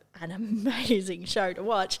was an amazing show to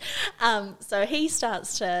watch. So he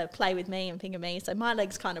starts to play with me and finger me. So my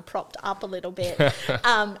legs kind of propped up a little bit.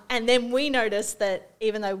 And then we noticed that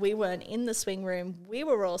even though we weren't in the swing room, we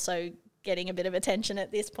were also getting a bit of attention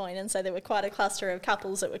at this point. And so there were quite a cluster of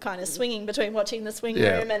couples that were kind of swinging between watching the swing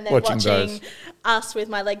room and then watching both. us with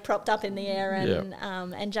my leg propped up in the air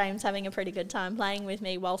and James having a pretty good time playing with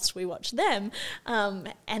me whilst we watched them.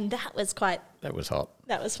 And that was That was hot.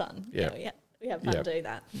 that was fun. Yeah. We had fun Yeah. to do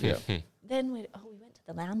that. Yeah. Then we went to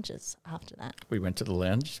the lounges after that. We went to the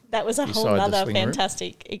lounge. That was a whole Beside the other swing room.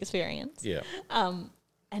 fantastic experience. Yeah.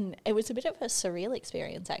 And it was a bit of a surreal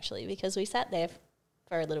experience actually because we sat there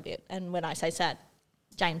for a little bit. And when I say sat,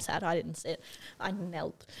 James sat, I didn't sit, I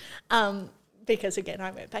knelt. Because again,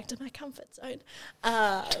 I went back to my comfort zone,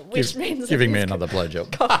 which means Giving that me his another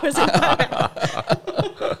blowjob. cock was in my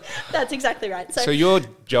mouth. That's exactly right. So your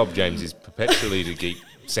job, James, is perpetually to keep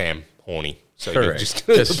Sam horny. So you're Correct. just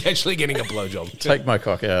Just- perpetually getting a blowjob. Take my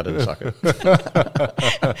cock out and suck it.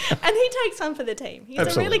 And he takes one for the team. He's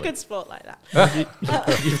Absolutely. a really good sport like that.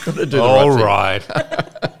 You've got to do the All right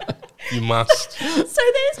right. You must. So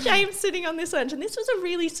there's James sitting on this lounge, and this was a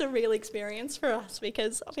really surreal experience for us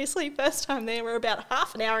because obviously first time there, we're about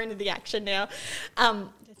half an hour into the action now,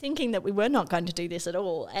 thinking that we were not going to do this at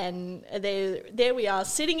all. And there we are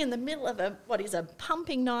sitting in the middle of a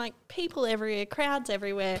pumping night, people everywhere, crowds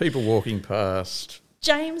everywhere. People walking past.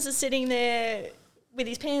 James is sitting there with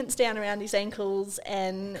his pants down around his ankles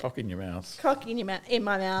and Cock in your mouth. in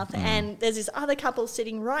my mouth. And there's this other couple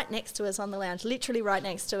sitting right next to us on the lounge, literally right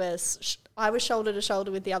next to us. I was shoulder to shoulder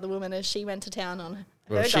with the other woman as she went to town on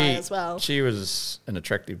her guy as well. She was an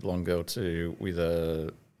attractive blonde girl too, with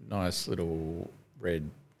a nice little red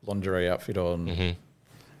lingerie outfit on. Mm-hmm.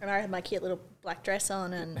 And I had my cute little black dress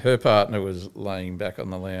on. And Her partner was laying back on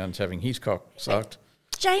the lounge having his cock sucked.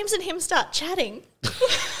 James and him start chatting.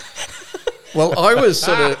 Well, I was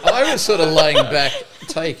sort of laying back,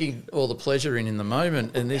 taking all the pleasure in the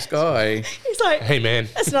moment, and this guy, He's like, Hey, man.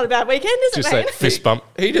 that's not a bad weekend, is Just it, mate? that fist bump.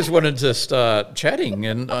 he just wanted to start chatting,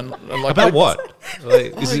 and like About what?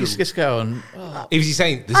 Like, He's just going, oh, is he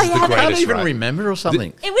saying this Oh, is yeah, the I I greatest? can't even right? remember or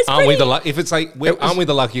something. It was Aren't we pretty, if it's like, aren't we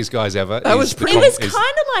the luckiest guys ever? That was Is pretty- it was is- kind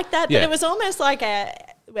of like that, but Yeah. it was almost like a,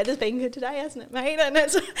 weather's been good today, hasn't it, mate? And it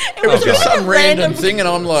was a just bit of some a random thing, and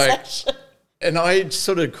I'm like- conversation. And I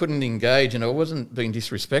sort of couldn't engage, and I wasn't being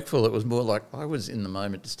disrespectful. It was more like I was in the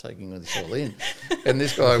moment just taking this all in. And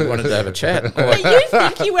this guy wanted to have a chat. I'm But like, you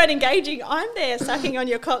think you weren't engaging. I'm there sucking on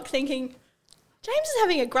your cock thinking, James is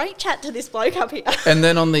having a great chat to this bloke up here. and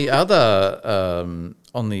then on the other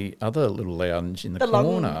little lounge in the The long-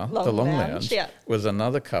 corner, long the long lounge, lounge, yeah. was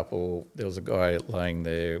another couple. There was a guy laying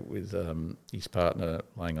there with his partner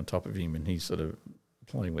laying on top of him, and he's sort of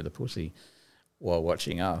playing with a pussy while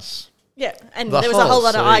watching us. Yeah, and The there was a whole whole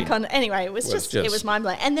lot of scene eye contact. Anyway, it was was just, it just- was mind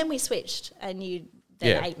blowing. And then we switched, and you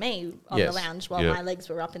then Yeah. ate me on Yes. the lounge while Yeah. my legs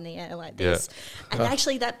were up in the air like Yeah. this. And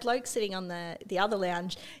actually, that bloke sitting on the other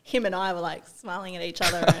lounge, him and I were like smiling at each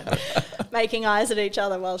other and making eyes at each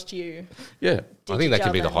other whilst you. Yeah. I think that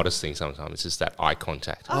could be the job, hottest thing sometimes. It's just that eye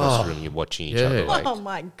contact across the room. You're watching each Yeah. other. Like, Oh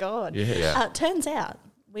my God. Yeah. Yeah. Turns out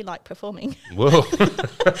we like performing. Oh.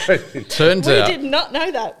 whoa. Turns We out did not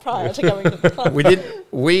know that prior to going to the club. we did.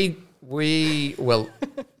 Well,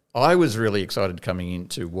 I was really excited coming in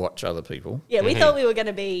to watch other people Yeah, we thought we were going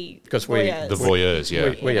to be because we voyeurs. The voyeurs,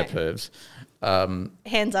 yeah. we Yeah. are pervs.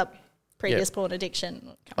 Hands up, previous Yeah. porn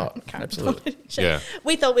addiction. Oh, absolutely. Porn addiction. Yeah.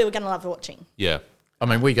 We thought we were going to love watching. Yeah. I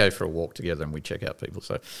mean, we go for a walk together and we check out people.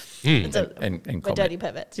 So So and we're comment. dirty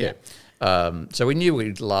perverts. Yeah. So we knew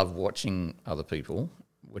we'd love watching other people.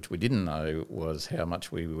 Which we didn't know was how much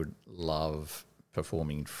we would love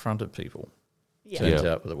performing in front of people. Yeah. Turns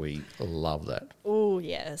Yeah. out that we love that Oh,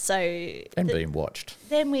 yeah. So and being watched.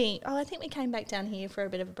 then I think we came back down here for a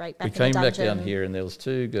bit of a break back We in came the back dungeon. down here and there was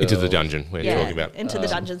two girls. Into the dungeon we're Yeah, talking about. into the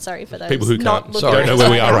dungeon. Sorry for those People who not can't looking don't know where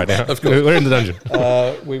we are right now. Of course. We're in the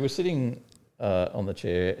dungeon. We were sitting on the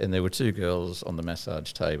chair and there were two girls on the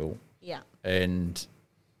massage table. Yeah. And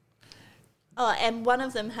Oh, and one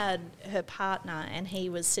of them had her partner, and he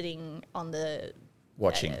was sitting on the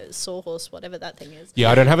watching. sawhorse, whatever that thing is.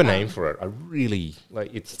 Yeah, I don't have a name for it. I really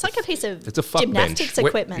like It's like a piece of It's a fuck gymnastics bench.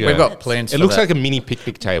 equipment. Yeah. We've got It's- plans It for looks that. like a mini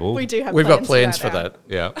picnic table. We do have. We've got plans that for out.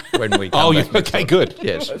 that Yeah. when we come Oh, back. yeah. Okay, good.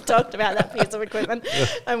 Yes. We've talked about that piece of equipment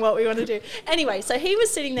and what we want to do. Anyway, so he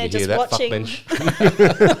was sitting there You just hear that, fuck watching. bench?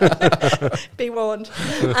 Be warned.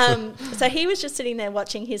 So he was just sitting there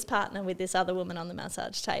watching his partner with this other woman on the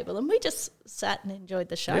massage table, and we just sat and enjoyed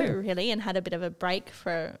the show really, and had a bit of a break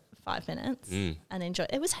for 5 minutes and enjoyed.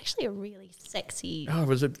 It was actually a really sexy. Oh, it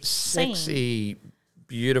was a sexy,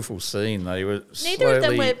 beautiful scene. They were Neither of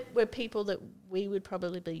them slowly- were people that we would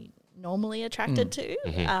probably be normally attracted to.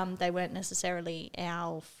 They weren't necessarily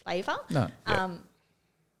our flavour. No.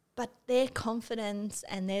 But their confidence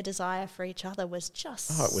and their desire for each other was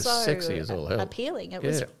just Oh, it was so sexy as all hell. appealing. It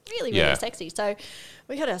was Yeah. really, really Yeah. sexy. So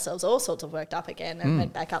we got ourselves all sorts of worked up again and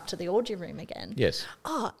went back up to the orgy room again. Yes.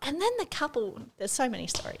 Oh, and then the couple, there's so many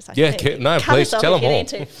stories. I Yeah, could no, cover please, some tell to them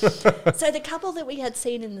get into. So the couple that we had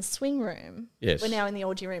seen in the swing room Yes. were now in the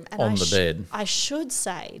orgy room. And On the bed. I should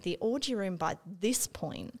say the orgy room by this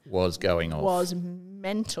point Was going off. was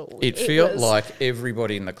mental. It felt was- like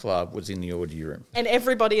everybody in the club was in the orgy room. and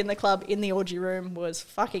everybody in the club in the orgy room was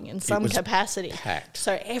fucking in some was capacity. packed.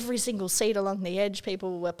 So every single seat along the edge,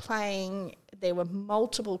 people were playing. There were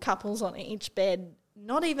multiple couples on each bed,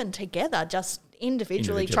 not even together, just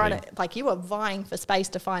individually trying to, like, you were vying for space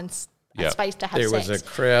to find Yeah. space to have There sex. was a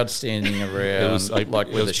crowd standing around, It was like with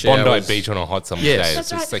it the was showers. Bondi Beach on a hot summer Yes. day. That's It's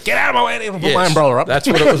just right. like, get out of my way, put Yes, my umbrella up. That's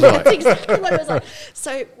what it was like. That's exactly what it was like.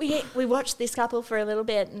 So we watched this couple for a little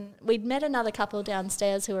bit, and we'd met another couple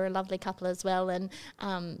downstairs who were a lovely couple as well, and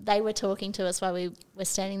they were talking to us while we were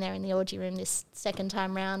standing there in the orgy room this second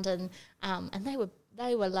time round, and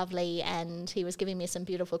they were lovely, and he was giving me some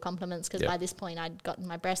beautiful compliments because Yep. by this point I'd gotten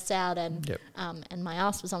my breasts out and Yep. and my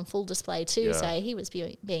ass was on full display too. Yeah. So he was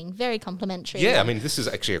being very complimentary. Yeah, I and- mean, this is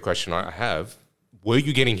actually a question I have. Were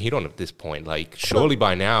you getting hit on at this point? Like, surely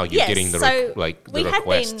by now you're yes, getting the so the we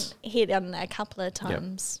requests. had been hit on a couple of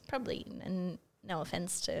times, probably, and no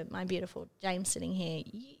offense to my beautiful James sitting here,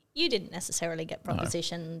 you didn't necessarily get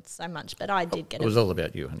propositioned so much, but I did get It was all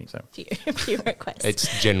about you, honey. So a few requests.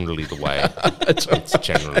 It's generally the way. It's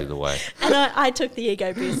generally the way. And I took the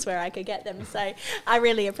ego boost where I could get them, so I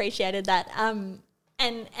really appreciated that.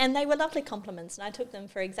 And they were lovely compliments, and I took them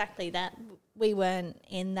for exactly that. We weren't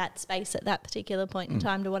in that space at that particular point in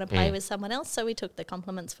time to want to play with someone else, so we took the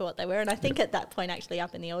compliments for what they were. And I think at that point, actually,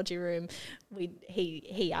 up in the orgy room,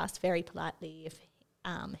 he asked very politely if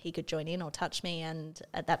he could join in or touch me, and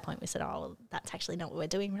at that point we said, oh, well, that's actually not what we're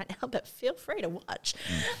doing right now, but feel free to watch.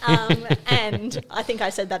 And I think I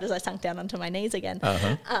said that as I sunk down onto my knees again.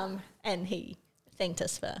 And he thanked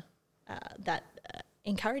us for that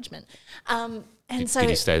encouragement. And so Did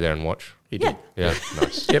he stay there and watch? he yeah. did. Yeah,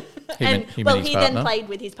 nice. Yep. And Him well, and his he partner. then played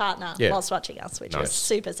with his partner Yeah. whilst watching us, which was Nice.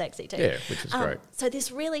 super sexy too. Yeah, which was great. So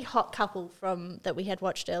this really hot couple that we had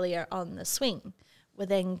watched earlier on the swing were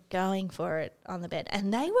then going for it on the bed,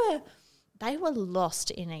 and they were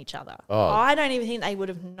lost in each other. Oh. I don't even think they would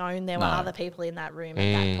have known there were No. other people in that room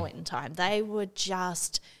at that point in time. They were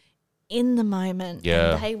just in the moment.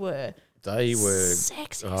 Yeah. And they were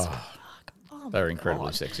sexy as fuck. Oh They were my incredibly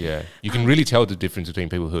God. sexy. Yeah, you can really tell the difference between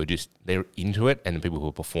people who are just they're into it and the people who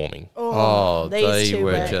are performing. Oh, these they two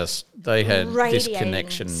were just, they had this radiating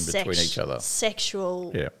connection between each other.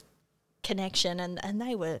 Sexual Yeah. connection, and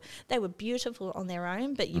they were beautiful on their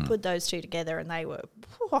own, but you put those two together and they were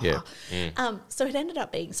Yeah. so it ended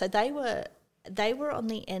up being, so they were on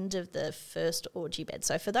the end of the first orgy bed.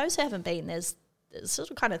 So for those who haven't been, there's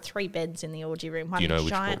sort of kind of three beds in the orgy room, one you know which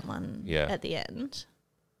giant one? one Yeah. at the end.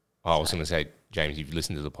 Oh, I was going to say, James, if you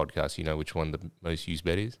listen to the podcast, you know which one the most used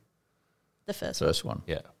bed is? The first First one.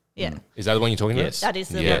 Yeah. yeah. Is that the one you're talking Yes. That is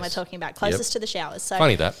the Yes. one we're talking about, closest to the showers. So about?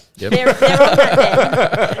 Funny that. Yep. they're on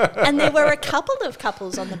that bed. And there were a couple of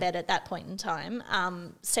couples on the bed at that point in time,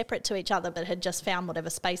 separate to each other, but had just found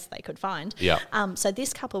whatever space they could find. Yeah. So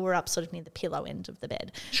this couple were up sort of near the pillow end of the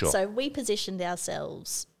bed. Sure. So we positioned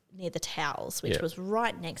ourselves near the towels, which Yeah. was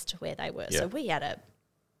right next to where they were. Yeah. So we had a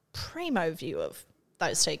primo view of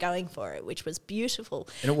those two going for it, which was beautiful.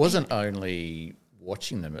 And it wasn't only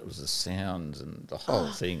watching them, it was the sounds and the whole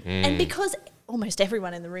thing. And because almost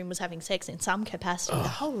everyone in the room was having sex in some capacity, the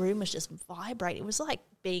whole room was just vibrating. It was like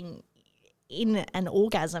being in an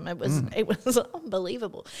orgasm. It was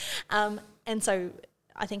unbelievable. And so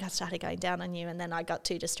I think I started going down on you, and then I got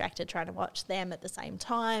too distracted trying to watch them at the same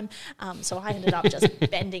time. So I ended up just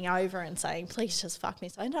bending over and saying, please just fuck me.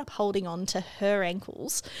 So I ended up holding on to her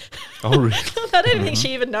ankles. Oh, really? I don't think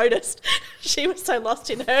she even noticed. She was so lost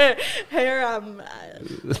in her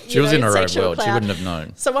She was in her own sexual world. She cloud. wouldn't have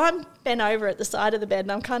known. So I'm bent over at the side of the bed,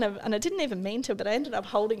 and and I didn't even mean to, but I ended up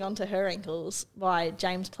holding onto her ankles while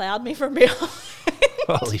James ploughed me from behind.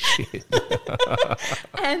 Holy shit.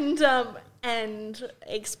 And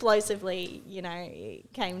explosively,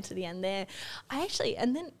 came to the end there. I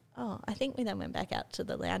think we then went back out to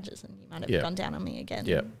the lounges, and you might have Yeah. gone down on me again.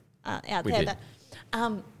 Yeah. Out We there. did.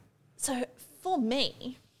 But, so for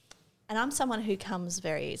me, and I'm someone who comes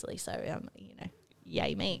very easily, so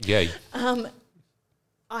yay me. Yeah.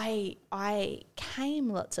 I came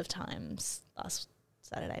lots of times last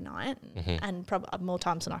Saturday night, and more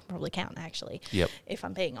times than I can probably count, actually. Yep. If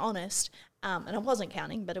I'm being honest, and I wasn't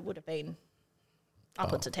counting, but it would have been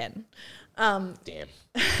upwards of 10. Damn.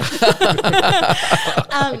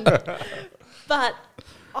 But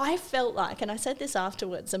I felt like, and I said this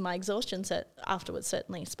afterwards, and my exhaustion afterwards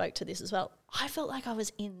certainly spoke to this as well. I felt like I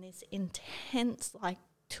was in this intense,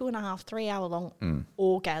 2.5, 3 hour long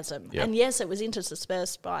orgasm. Yep. And yes, it was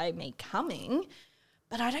interspersed by me coming,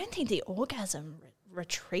 but I don't think the orgasm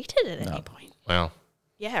retreated at any point. Wow.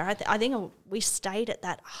 Yeah, I think we stayed at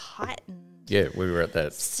that heightened Yeah, we were at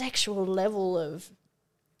that sexual level of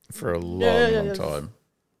for a long time,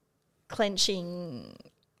 clenching,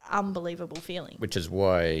 unbelievable feeling. which is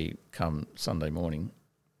why come Sunday morning,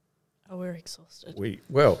 Oh, we're exhausted. we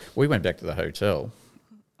went back to the hotel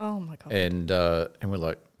Oh, my God. and we're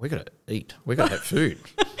like, we got to eat. We got to have food.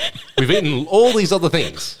 We've eaten all these other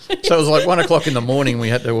things. So it was like 1 o'clock in the morning. We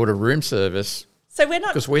had to order room service So we're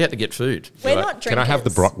not because we had to get food. we're Like, not drinkers. Can I have the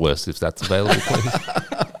bratwurst if that's available,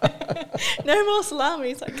 please? No more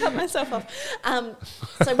salami, so I cut myself off.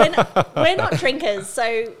 So we're not drinkers.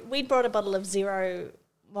 So we brought a bottle of zero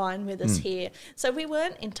wine with us here. So we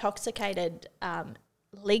weren't intoxicated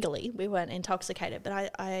legally. We weren't intoxicated.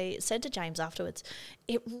 But I said to James afterwards,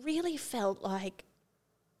 it really felt like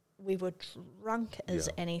we were drunk as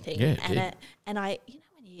anything. Yeah, it did. And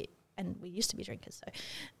and we used to be drinkers, so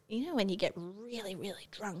when you get really, really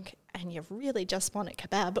drunk and you really just want a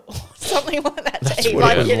kebab or something like that to eat, what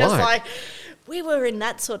like it was you're just like. like, we were in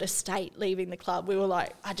that sort of state leaving the club. We were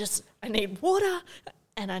like, I need water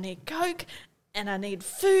and I need Coke and I need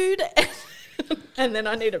food and then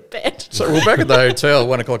I need a bed. So we're back at the hotel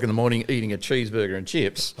 1 o'clock in the morning eating a cheeseburger and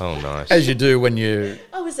chips, Oh, nice. as you do when you.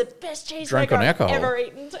 Oh, it was the best Drunk cheeseburger on I've alcohol. ever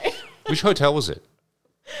eaten too. Which hotel was it?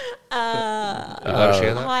 You allowed to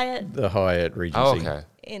share that? Hyatt The Hyatt Regency. Oh, okay.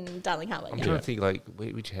 in Darling Harbour. I'm Yeah. trying to think, like,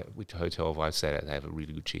 which hotel have I stayed at? They have a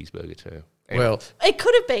really good cheeseburger too. Anyway, Well, It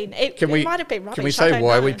could have been. It might have been rubbish. can we I say don't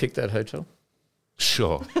why know. we picked that hotel?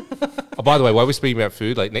 sure. Oh, by the way, while we're speaking about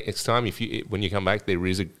food, like next time, when you come back, there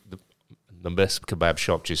is the best kebab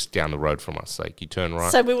shop just down the road from us. Like, you turn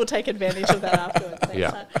right. So we will take advantage of that afterwards. Next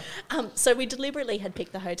Yeah. time. So we deliberately had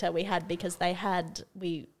picked the hotel we had because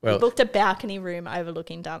we Well- booked a balcony room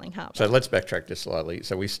overlooking Darling Harbour. So let's backtrack just slightly.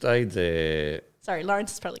 So we stayed there. Sorry,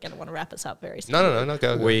 Lawrence is probably going to want to wrap us up very soon. No,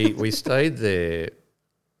 go. We stayed there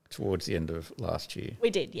towards the end of last year, We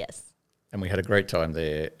did, yes. and we had a great time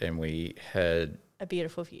there. And we had A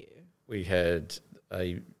beautiful view.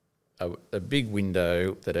 a big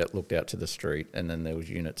window that looked out to the street, and then there was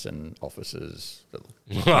units and offices.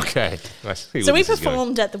 Okay. I see So where we this is going.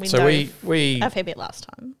 performed at the window So we a fair bit last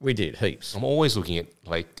time. did heaps. I'm always looking at,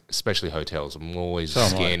 like, especially hotels. I'm always So am I.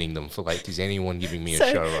 scanning them for, like, is anyone giving me a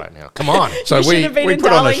So- show right now? Come on. So you should have been in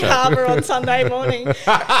put on a Darling show. Harbour on Sunday morning.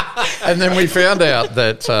 And then we found out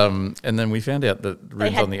that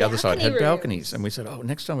rooms had on the other side balcony had balconies, rooms. and we said, "Oh,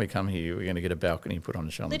 next time we come here, we're going to get a balcony put on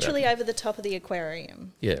a show." on the Literally balcony." over the top of the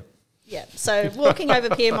aquarium. Yeah. Yeah. So walking over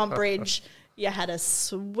Piermont Bridge, you had a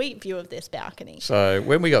sweet view of this balcony. So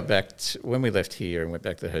when we got back, when we left here and went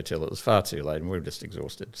back to the hotel, it was far too late, and we were just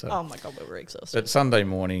exhausted. So, Oh my God, we were exhausted. but Sunday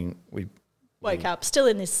morning we Woke up still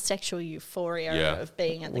in this sexual euphoria Yeah. of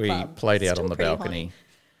being at the we club. played out Still on the pretty balcony. horny.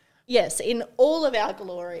 Yes, in all of our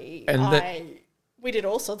glory. And we did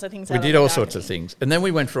all sorts of things. We out on did the all sorts of balcony. things, and then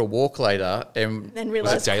we went for a walk later, and Then Was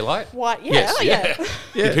realised it daylight? what? Yeah, Yes, oh yeah.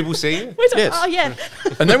 Did people see you? We're Yes. Oh yeah.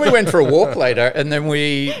 and then we went for a walk later, and then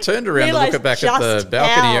we turned around to look Realised back at the just how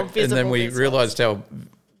balcony, and visible then we this was. realised how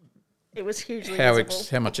It was hugely visible.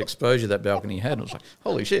 how much exposure that balcony had. And I was like,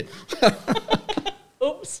 holy shit!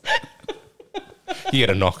 Oops. You get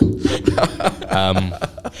a knock.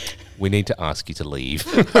 We need to ask you to leave.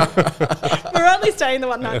 We're only staying the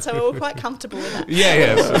one night, so we were quite comfortable with that.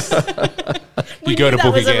 Yeah. We You go knew to that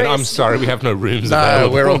book was a again. I'm risk. sorry, we have no rooms No,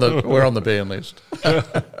 available. we're on the ban list.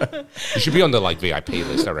 You should be on the, like, VIP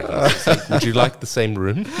list, I reckon. It's like, would you like the same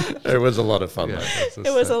room? It was a lot of fun. though.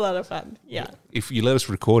 It was a lot of fun. Yeah. If you let us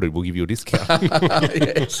record it, we'll give you a discount.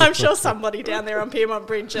 I'm sure somebody down there on Piermont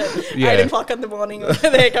Bridge at Yeah. 8 o'clock in the morning,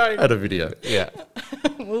 they're going, Had a video. Yeah.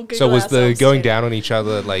 we'll Google So was the ourselves going soon. down on each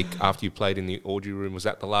other, like, after you played in the orgy room, was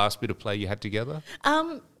that the last bit of play you had together?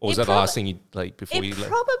 Or was it that the last prob- thing you, like, before you It left?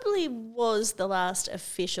 probably was the last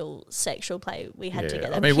official sexual play we had Yeah,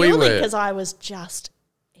 together. I mean, we purely were- because I was just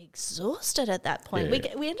exhausted at that point.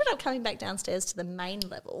 Yeah. We ended up coming back downstairs to the main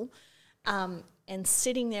level and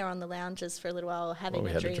sitting there on the lounges for a little while, having we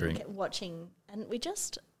a had a drink, drink. watching, and we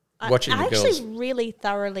just. Watching I the actually girls. really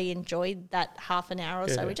thoroughly enjoyed that half an hour or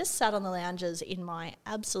so. Yeah. We just sat on the lounges in my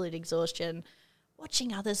absolute exhaustion,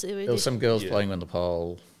 watching others who were There was some girls playing on the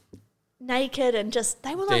pole. naked and just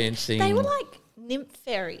they were Dancing. like they were like nymph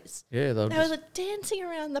fairies. Yeah, They were like dancing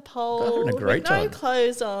around the pole having a great with no time.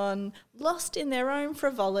 clothes on, lost in their own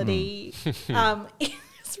frivolity.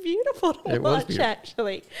 It's beautiful to It was watch, beautiful.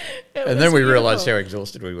 actually. It And was then we beautiful. realised how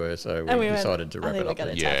exhausted we were, so And we went, decided to I wrap think it we're up.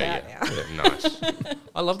 gonna there. tap out now. Yeah, nice.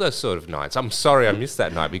 I love those sort of nights. I'm sorry I missed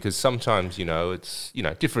that night because sometimes, it's,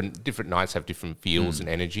 different nights have different feels and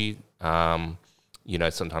energy.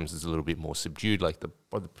 Sometimes it's a little bit more subdued, like the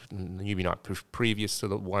newbie night previous to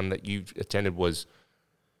the one that you attended was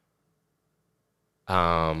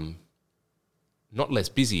not less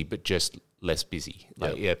busy, but just less busy.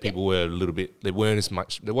 Like, people were a little bit, there wasn't as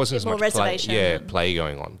much more play, reservation. play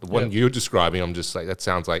going on. The one you're describing, I'm just like, that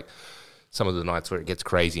sounds like some of the nights where it gets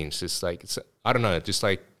crazy and it's just like, I don't know, just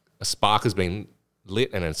like a spark has been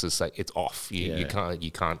lit and it's just like, it's off. You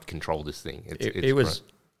can't control this thing. It's It was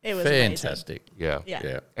It was amazing. fantastic. Yeah.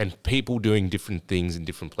 Yeah. And people doing different things in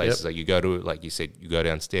different places. Yep. Like you go to, like you said, you go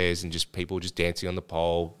downstairs and just people just dancing on the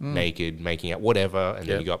pole, naked, making out, whatever. And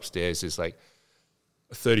then Yep. you go upstairs, there's like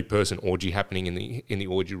a 30-person orgy happening in the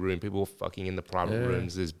orgy room. People are fucking in the private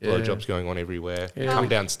rooms. There's blowjobs going on everywhere. Yeah. Come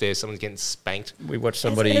downstairs, someone's getting spanked. We watched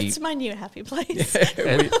somebody. It's my new happy place.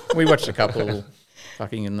 we watched a couple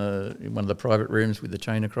fucking in one of the private rooms with the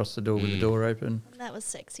chain across the door with the door open. That was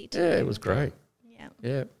sexy too. Yeah, it was great. Yeah.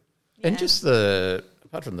 Yeah. And just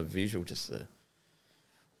apart from the visual, just the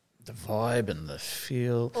vibe and the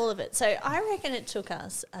feel. All of it. So I reckon it took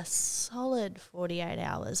us a solid 48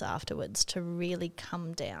 hours afterwards to really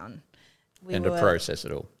come down. To process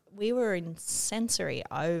it all. We were in sensory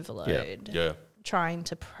overload. Yeah. Trying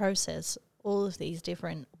to process all of these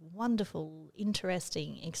different wonderful,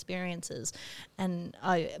 interesting experiences. And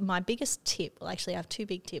my biggest tip, well, actually I have two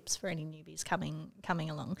big tips for any newbies coming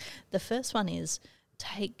along. The first one is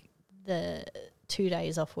take the 2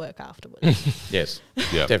 days off work afterwards. Yes,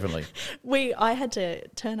 Yeah. definitely. I had to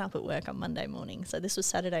turn up at work on Monday morning. So this was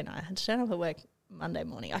Saturday night. I had to turn up at work Monday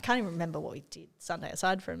morning. I can't even remember what we did Sunday,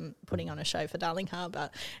 aside from putting on a show for Darling Harbour.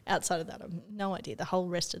 Outside of that, I have no idea. The whole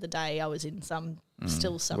rest of the day I was in some We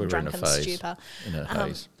were in drunken a phase, stupor. in a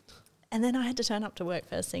haze. And then I had to turn up to work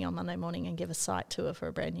first thing on Monday morning and give a site tour for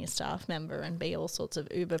a brand new staff member and be all sorts of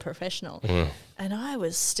uber professional. And I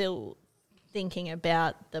was still thinking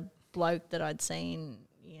about the bloke that I'd seen,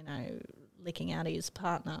 licking out his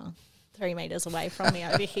partner 3 meters away from me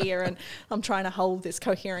over here, and I'm trying to hold this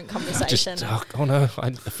coherent conversation. Oh no,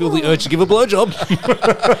 I feel the urge to give a blowjob.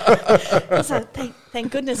 So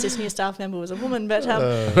thank goodness this new staff member was a woman, but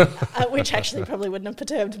which actually probably wouldn't have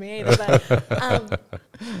perturbed me either. But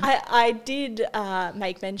I did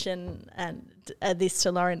make mention and this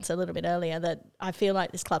to Lawrence a little bit earlier, that I feel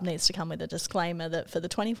like this club needs to come with a disclaimer that for the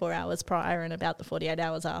 24 hours prior and about the 48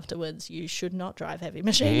 hours afterwards, you should not drive heavy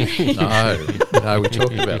machinery. No, we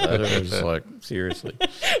talked about that. It was like, seriously.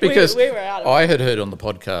 Because we were out of I had heard on the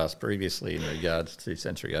podcast previously in regards to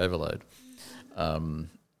sensory overload,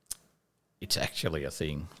 it's actually a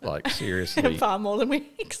thing. Like, seriously. far more than we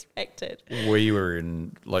expected. We were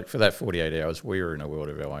in, like, for that 48 hours, we were in a world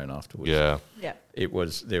of our own afterwards. Yeah. Yeah.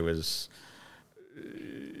 There was...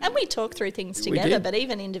 And we talk through things We together, did. but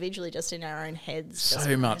even individually, just in our own heads. just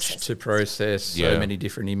so much processing. to process, Yeah. so many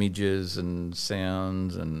different images and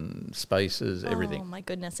sounds and spaces, Oh everything. my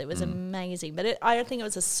goodness, it was amazing. But I think it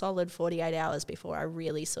was a solid 48 hours before I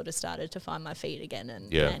really sort of started to find my feet again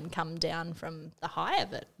and come down from the high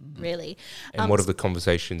of it, really. And what have the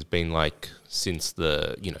conversations been like since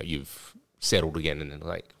you've settled again, and then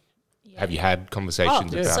like, have you had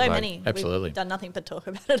conversations about so like, many. Absolutely. We've done nothing but talk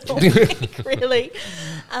about it all week, really.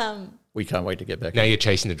 We can't wait to get back. now you're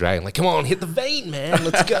chasing the dragon, like, come on, hit the vein, man,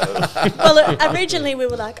 let's go. Well, originally we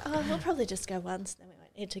were like, we'll probably just go once, then we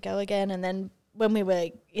won't need to go again. And then when we were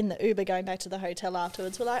in the Uber going back to the hotel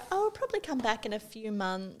afterwards, we're like, we'll probably come back in a few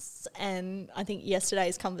months. And I think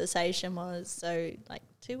yesterday's conversation was,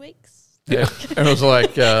 2 weeks? Yeah, and it was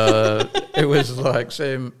like,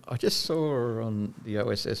 Sam, I just saw on the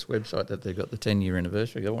OSS website that they've got the 10-year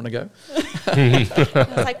anniversary. I want to go. I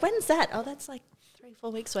was like, when's that? Oh, that's like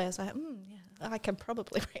 3-4 weeks away. I was like, yeah, I can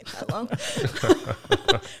probably wait that long.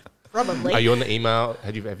 Probably. Are you on the email?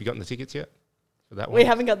 Have you gotten the tickets yet for that one? We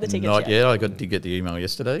haven't got the tickets Not yet. yet. I did get the email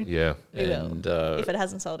yesterday. Yeah, We will. And If it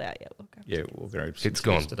hasn't sold out yet, we'll go. yeah, we'll go. it's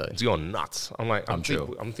gone. today. It's gone nuts. I'm like, I'm sure.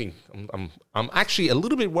 I'm actually a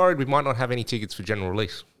little bit worried we might not have any tickets for general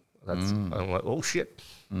release. I'm like, oh shit.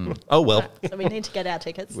 Oh well. So we need to get our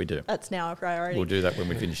tickets. We do. That's now a priority. We'll do that when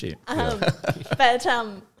we finish here. But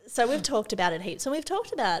so we've talked about it heaps, and we've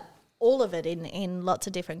talked about all of it in lots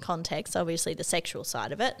of different contexts. Obviously, the sexual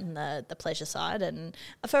side of it and the pleasure side, and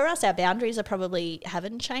for us, our boundaries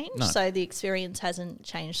haven't changed. No. So the experience hasn't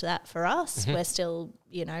changed that for us. We're still,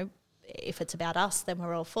 if it's about us, then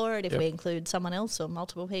we're all for it. If we include someone else or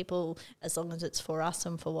multiple people, as long as it's for us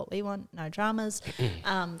and for what we want, no dramas.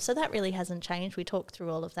 So that really hasn't changed. We talked through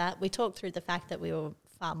all of that. We talked through the fact that we were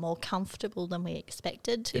far more comfortable than we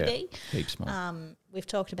expected to be. Heaps more. We've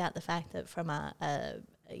talked about the fact that from a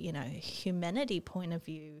humanity point of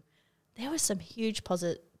view, there were some huge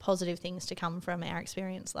positive things to come from our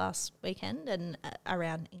experience last weekend, and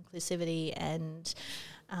around inclusivity and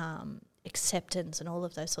acceptance and all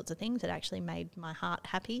of those sorts of things. It actually made my heart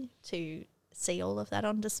happy to see all of that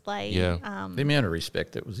on display. Yeah. The amount of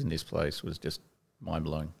respect that was in this place was just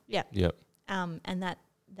mind-blowing. Yeah. Yeah. And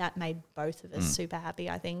that made both of us super happy,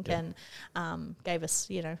 I think, and gave us,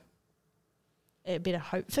 a bit of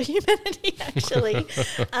hope for humanity, actually,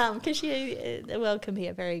 because the world can be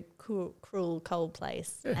a very cruel, cold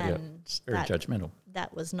place, and very judgmental.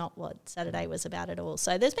 That was not what Saturday was about at all.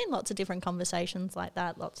 So there's been lots of different conversations like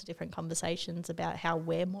that, lots of different conversations about how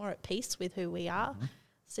we're more at peace with who we are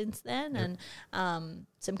since then, and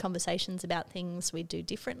some conversations about things we do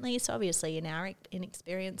differently. So obviously in our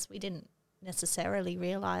experience, we didn't necessarily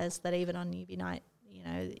realise that even on newbie night, you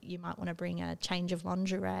know, you might want to bring a change of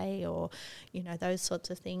lingerie or, you know, those sorts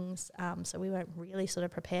of things. So we weren't really sort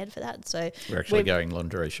of prepared for that. So we're actually going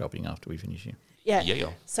lingerie shopping after we finish here. Yeah.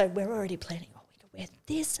 So we're already planning, we could wear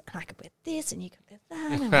this and I could wear this and you could wear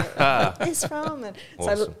that and where I get this from. And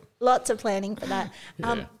awesome. So lots of planning for that.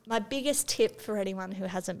 My biggest tip for anyone who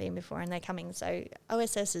hasn't been before and they're coming, so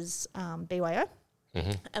OSS is BYO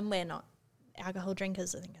and we're not alcohol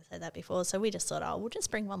drinkers. I think I said that before. So we just thought, we'll just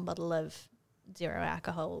bring one bottle of zero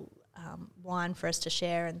alcohol wine for us to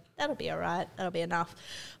share, and that'll be all right. That'll be enough.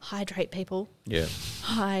 Hydrate, people. Yeah.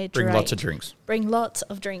 Hydrate. Bring lots of drinks. Bring lots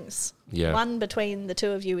of drinks. Yeah. One between the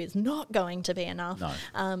two of you is not going to be enough.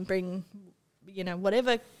 No. Bring, you know,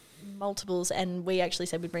 whatever multiples, and we actually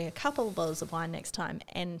said we'd bring a couple of bottles of wine next time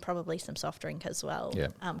and probably some soft drink as well. Yeah.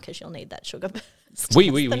 Because you'll need that sugar burst.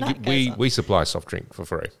 We supply soft drink for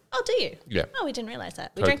free. Oh, do you? Yeah. Oh, we didn't realise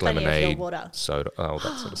that. We Coke, drink plenty lemonade, of your water. soda, all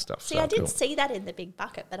that sort of stuff. See, I did see that in the big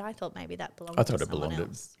bucket, but I thought maybe that belonged. I thought to it belonged someone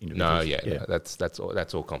else. to No, individuals. no,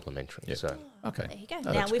 that's all complimentary. Yeah. So Okay. There you go. Oh,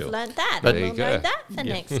 now that's we've cool. learnt that. But- We'll There you know go. that for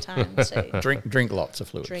next time too. Drink lots of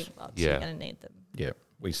fluids. Drink lots. Yeah. You're going to need them. Yeah,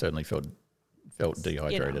 we certainly felt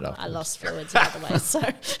dehydrated You know, afterwards. I lost fluids by the way, so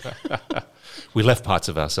we left parts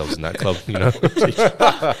of ourselves in that club, you know.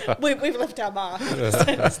 we've left our mark.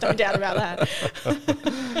 There's no doubt about that.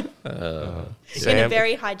 In a Sam,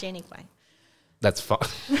 very hygienic way. that's fine.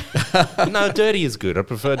 No, dirty is good. I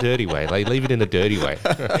prefer dirty way. Like, leave it in a dirty way.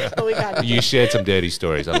 But we can't. You shared some dirty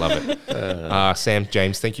stories. I love it. Sam,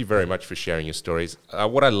 James, thank you very much for sharing your stories.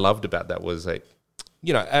 What I loved about that was, like,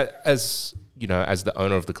 you know, as you know, as the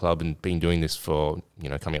owner of the club and been doing this for, you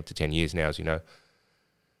know, coming up to 10 years now, as you know,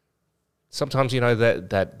 sometimes, you know,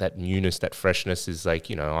 that newness, that freshness is like,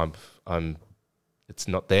 you know, I'm it's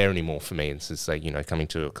not there anymore for me. It's just like, you know, coming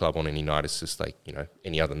to a club on any night is just like, you know,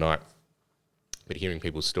 any other night. But hearing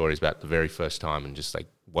people's stories about the very first time and just like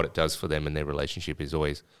what it does for them and their relationship is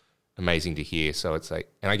always amazing to hear. So it's like,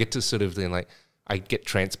 and I get to sort of then, like, I get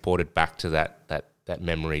transported back to that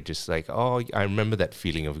memory, just like, oh, I remember that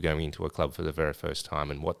feeling of going into a club for the very first time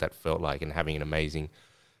and what that felt like and having an amazing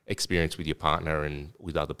experience with your partner and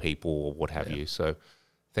with other people or what have you. So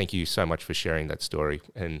thank you so much for sharing that story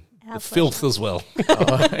and Our the filth as well.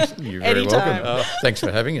 You're very Anytime. welcome. Thanks for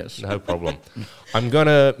having us. No problem. I'm going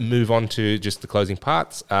to move on to just the closing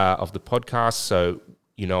parts of the podcast. So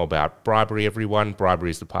you know about Bribery, everyone.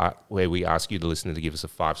 Bribery is the part where we ask you, the listener, to give us a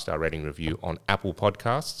 5-star rating review on Apple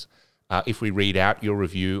Podcasts. If we read out your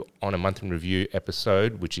review on a month in review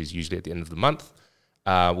episode, which is usually at the end of the month,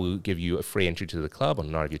 we'll give you a free entry to the club on a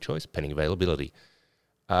night of your choice, pending availability.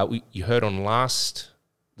 You heard on the last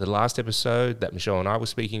episode that Michelle and I were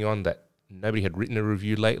speaking on that nobody had written a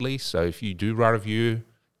review lately. So if you do write a review,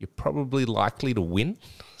 you're probably likely to win.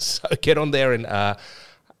 So get on there and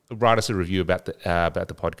write us a review about the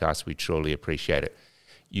podcast. We'd surely appreciate it.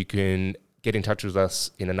 You can get in touch with us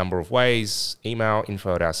in a number of ways. Email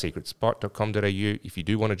info@oursecretspot.com.au. If you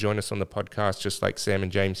do want to join us on the podcast, just like Sam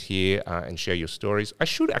and James here, and share your stories. I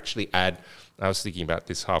should actually add, I was thinking about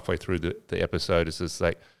this halfway through the episode, is just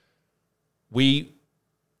like, we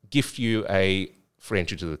gift you a free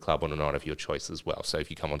entry to the club on a night of your choice as well. So if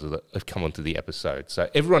you come onto the episode. So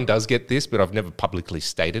everyone does get this, but I've never publicly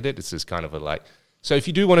stated it. It's just kind of a like, so if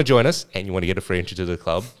you do want to join us and you want to get a free entry to the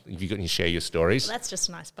club, if you can share your stories. Well, that's just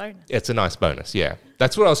a nice bonus. It's a nice bonus, yeah.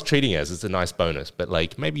 That's what I was treating it as. It's a nice bonus. But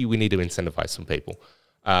like, maybe we need to incentivize some people.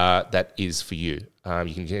 That is for you.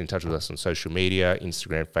 You can get in touch with us on social media,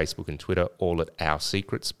 Instagram, Facebook and Twitter, all at Our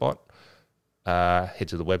Secret Spot. Head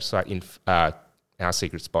to the website,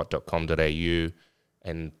 oursecretspot.com.au,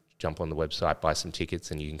 and jump on the website, buy some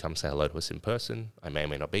tickets, and you can come say hello to us in person. I may or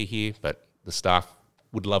may not be here, but the staff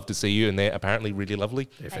would love to see you, and they're apparently really lovely.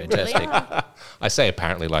 They're They fantastic. really are. I say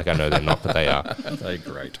apparently like I know they're not, but they are. They're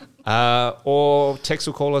great. Or text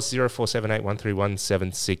or call us 0478 131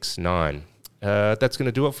 769. That's going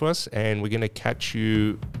to do it for us, and we're going to catch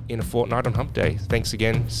you in a fortnight on Hump Day. Thanks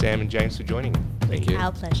again, Sam and James, for joining me. Thank you.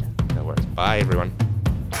 Our pleasure. No worries. Bye, everyone.